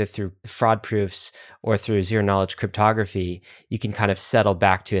settle either through fraud proofs or through zero-knowledge cryptography. You can kind of settle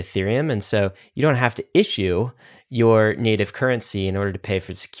back to Ethereum. And so you don't have to issue your native currency in order to pay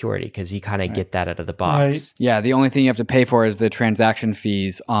for security because you kind of get that out of the box. Right. Yeah, the only thing you have to pay for is the transaction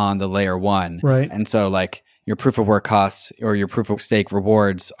fees on the layer 1. Right. And so like your proof of work costs or your proof of stake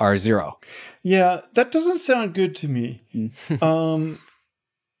rewards are 0. Yeah, that doesn't sound good to me.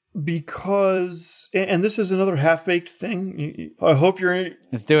 Because, and this is another half-baked thing. I hope your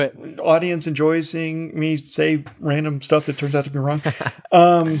Let's do it. audience enjoys seeing me say random stuff that turns out to be wrong.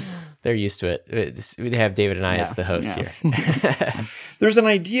 They're used to it. We have David and I as the hosts here. There's an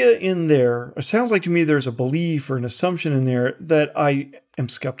idea in there. It sounds like to me there's a belief or an assumption in there that I am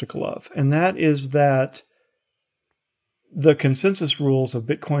skeptical of. And that is that the consensus rules of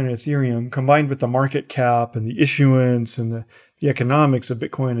Bitcoin and Ethereum, combined with the market cap and the issuance and the economics of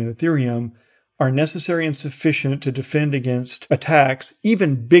Bitcoin and Ethereum, are necessary and sufficient to defend against attacks,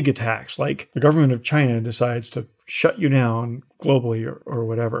 even big attacks, like the government of China decides to shut you down globally or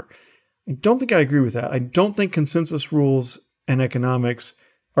whatever. I don't think I agree with that. I don't think consensus rules and economics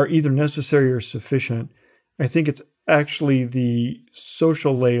are either necessary or sufficient. I think it's actually the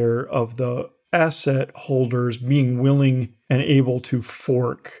social layer of the asset holders being willing and able to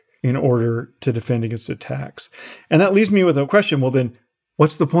fork in order to defend against attacks. And that leaves me with a question. Well, then,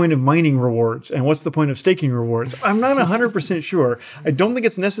 what's the point of mining rewards? And what's the point of staking rewards? I'm not 100% sure. I don't think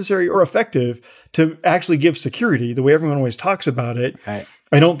it's necessary or effective to actually give security the way everyone always talks about it. Right.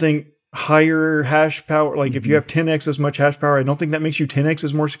 I don't think higher hash power, like if you have 10x as much hash power, I don't think that makes you 10x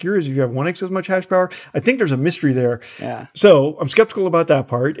as more secure as if you have 1x as much hash power. I think there's a mystery there. Yeah. So I'm skeptical about that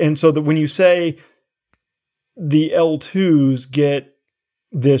part. And so that when you say the L2s get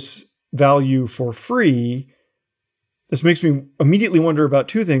this value for free, this makes me immediately wonder about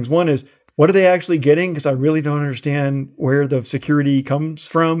two things. One is, what are they actually getting? Because I really don't understand where the security comes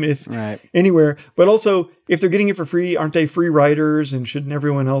from, if anywhere. But also, if they're getting it for free, aren't they free riders? And shouldn't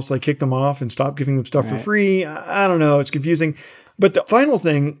everyone else like kick them off and stop giving them stuff for free? I don't know. It's confusing. But the final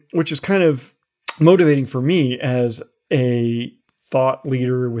thing, which is kind of motivating for me as a thought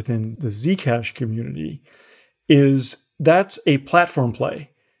leader within the Zcash community, is that's a platform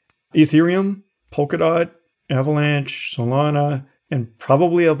play. Ethereum, Polkadot, Avalanche, Solana, and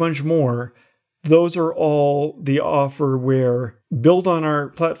probably a bunch more, those are all the offer where, build on our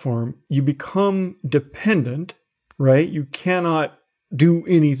platform, you become dependent, right? You cannot do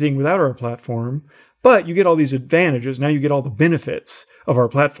anything without our platform, but you get all these advantages. Now you get all the benefits of our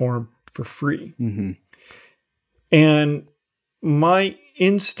platform for free. Mm-hmm. And my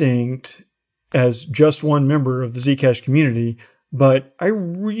instinct as just one member of the Zcash community, but I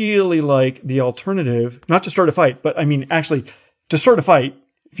really like the alternative, not to start a fight, but I mean, actually, to start a fight,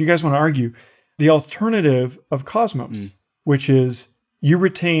 if you guys want to argue, the alternative of Cosmos, which is you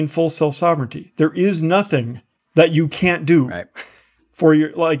retain full self-sovereignty. There is nothing that you can't do. Right. For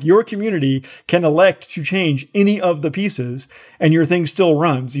your community can elect to change any of the pieces and your thing still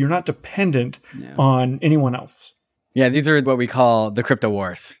runs. You're not dependent on anyone else. Yeah, these are what we call the crypto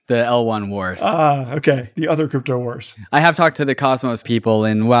wars, the L1 wars. Okay. The other crypto wars. I have talked to the Cosmos people,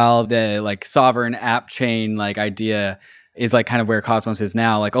 and while the like sovereign app chain like idea is like kind of where Cosmos is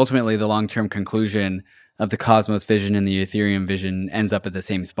now, like ultimately the long-term conclusion of the Cosmos vision and the Ethereum vision ends up at the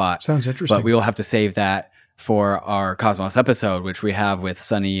same spot. Sounds interesting. But we will have to save that for our Cosmos episode, which we have with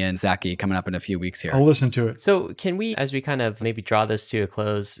Sunny and Zaki coming up in a few weeks here. I'll listen to it. So can we, as we kind of maybe draw this to a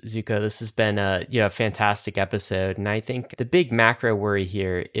close, Zooko, this has been a fantastic episode. And I think the big macro worry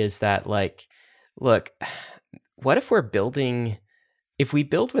here is that, like, look, what if if we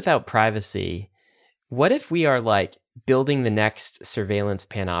build without privacy, what if we are like building the next surveillance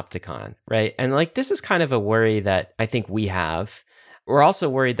panopticon, right? And like, this is kind of a worry that I think we have. We're also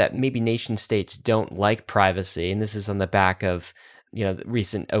worried that maybe nation states don't like privacy. And this is on the back of, the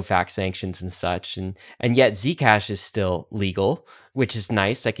recent OFAC sanctions and such. And yet Zcash is still legal, which is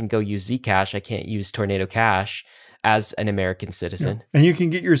nice. I can go use Zcash. I can't use Tornado Cash as an American citizen. Yeah. And you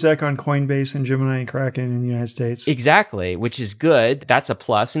can get your ZEC on Coinbase and Gemini and Kraken in the United States. Exactly, which is good. That's a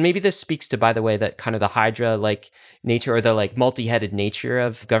plus. And maybe this speaks to, by the way, that kind of the Hydra like nature or the like multi-headed nature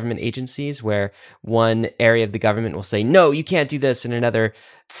of government agencies, where one area of the government will say, no, you can't do this. And another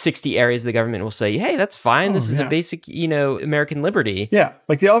 60 areas of the government will say, hey, that's fine. This is a basic, American liberty. Yeah.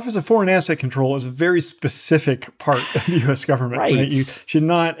 Like the Office of Foreign Asset Control is a very specific part of the U.S. government. Right. You should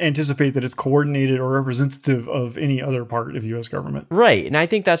not anticipate that it's coordinated or representative of any other part of the U.S. government. Right. And I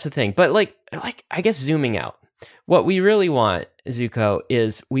think that's the thing. But like I guess zooming out, what we really want, Zooko,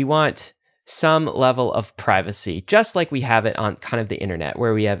 is we want some level of privacy, just like we have it on kind of the internet,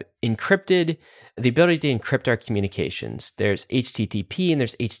 where we have the ability to encrypt our communications. There's HTTP and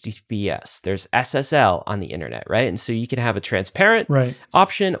there's HTTPS. There's SSL on the internet, right? And so you can have a transparent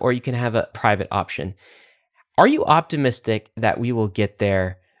option or you can have a private option. Are you optimistic that we will get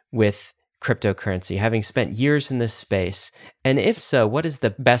there with cryptocurrency, having spent years in this space? And if so, what is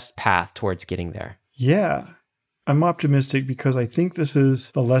the best path towards getting there? Yeah. I'm optimistic because I think this is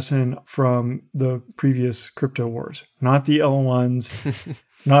the lesson from the previous crypto wars, not the L1s,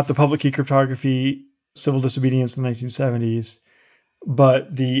 not the public key cryptography, civil disobedience in the 1970s,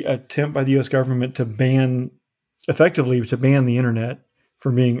 but the attempt by the U.S. government to effectively ban the internet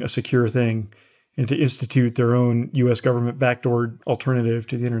from being a secure thing and to institute their own U.S. government backdoor alternative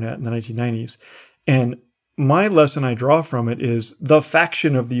to the internet in the 1990s. And my lesson I draw from it is the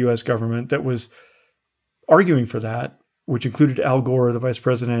faction of the U.S. government that was arguing for that, which included Al Gore, the vice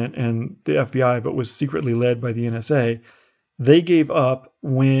president, and the FBI, but was secretly led by the NSA, they gave up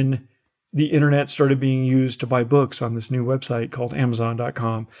when the internet started being used to buy books on this new website called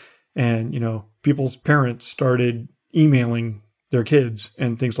Amazon.com. And, people's parents started emailing their kids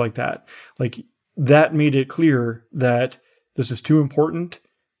and things like that. Like, that made it clear that this is too important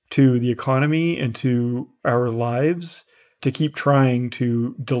to the economy and to our lives to keep trying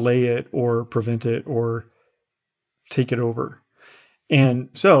to delay it or prevent it or take it over. And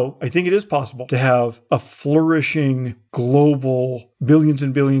so I think it is possible to have a flourishing global billions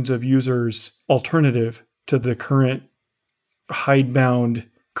and billions of users alternative to the current hidebound,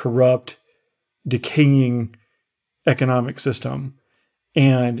 corrupt, decaying economic system.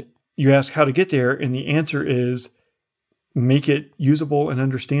 And you ask how to get there, and the answer is make it usable and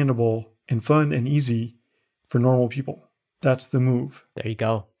understandable and fun and easy for normal people. That's the move. There you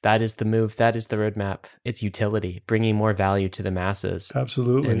go. That is the move. That is the roadmap. It's utility, bringing more value to the masses.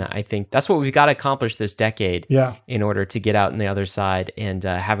 Absolutely. And I think that's what we've got to accomplish this decade in order to get out on the other side and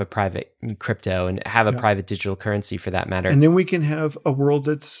have a private crypto and have a private digital currency for that matter. And then we can have a world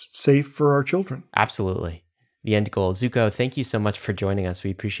that's safe for our children. Absolutely. The end goal. Zooko, thank you so much for joining us.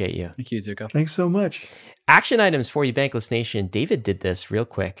 We appreciate you. Thank you, Zooko. Thanks so much. Action items for you, Bankless Nation. David did this real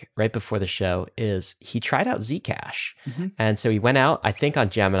quick right before the show. He tried out Zcash. Mm-hmm. And so he went out, I think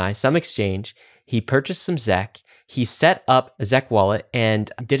on Gemini, some exchange. He purchased some ZEC. He set up a ZEC wallet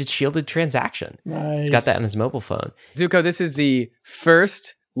and did a shielded transaction. Nice. He's got that on his mobile phone. Zooko, this is the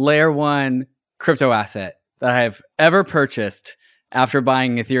first layer 1 crypto asset that I've ever purchased after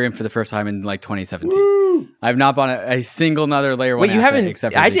buying Ethereum for the first time in like 2017. Woo! I've not bought a single other layer 1 asset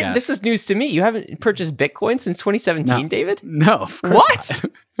except for Zcash. This is news to me. You haven't purchased Bitcoin since 2017, David? No. What?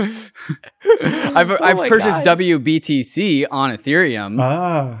 I've purchased WBTC on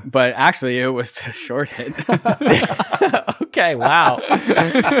Ethereum, but actually it was to short it. Okay, wow.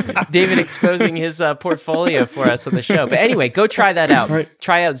 David exposing his portfolio for us on the show. But anyway, go try that out. Right.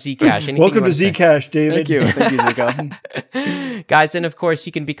 Try out Zcash. Welcome to Zcash, David. Thank you. Thank you, Zooko. Guys, and of course,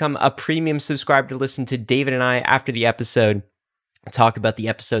 you can become a premium subscriber to listen to David and I after the episode. Talk about the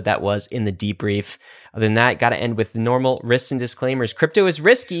episode that was in the debrief. Other than that, got to end with the normal risks and disclaimers. Crypto is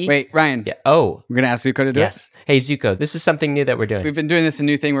risky. Wait, Ryan. Yeah. Oh. We're going to ask Zooko to do it? Yes. Hey, Zooko, this is something new that we're doing. We've been doing this a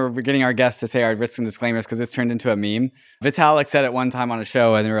new thing where we're getting our guests to say our risks and disclaimers because it's turned into a meme. Vitalik said it one time on a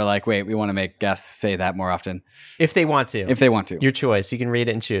show and they were like, wait, we want to make guests say that more often. If they want to. If they want to. Your choice. You can read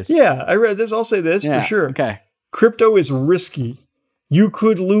it and choose. Yeah, I read this. I'll say this for sure. Okay. Crypto is risky. You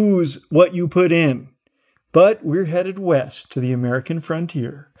could lose what you put in. But we're headed west to the American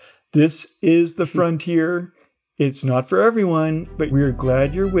frontier. This is the frontier. It's not for everyone, but we're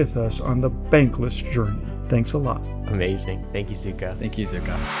glad you're with us on the bankless journey. Thanks a lot. Amazing. Thank you, Zooko. Thank you,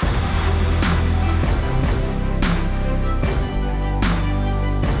 Zooko.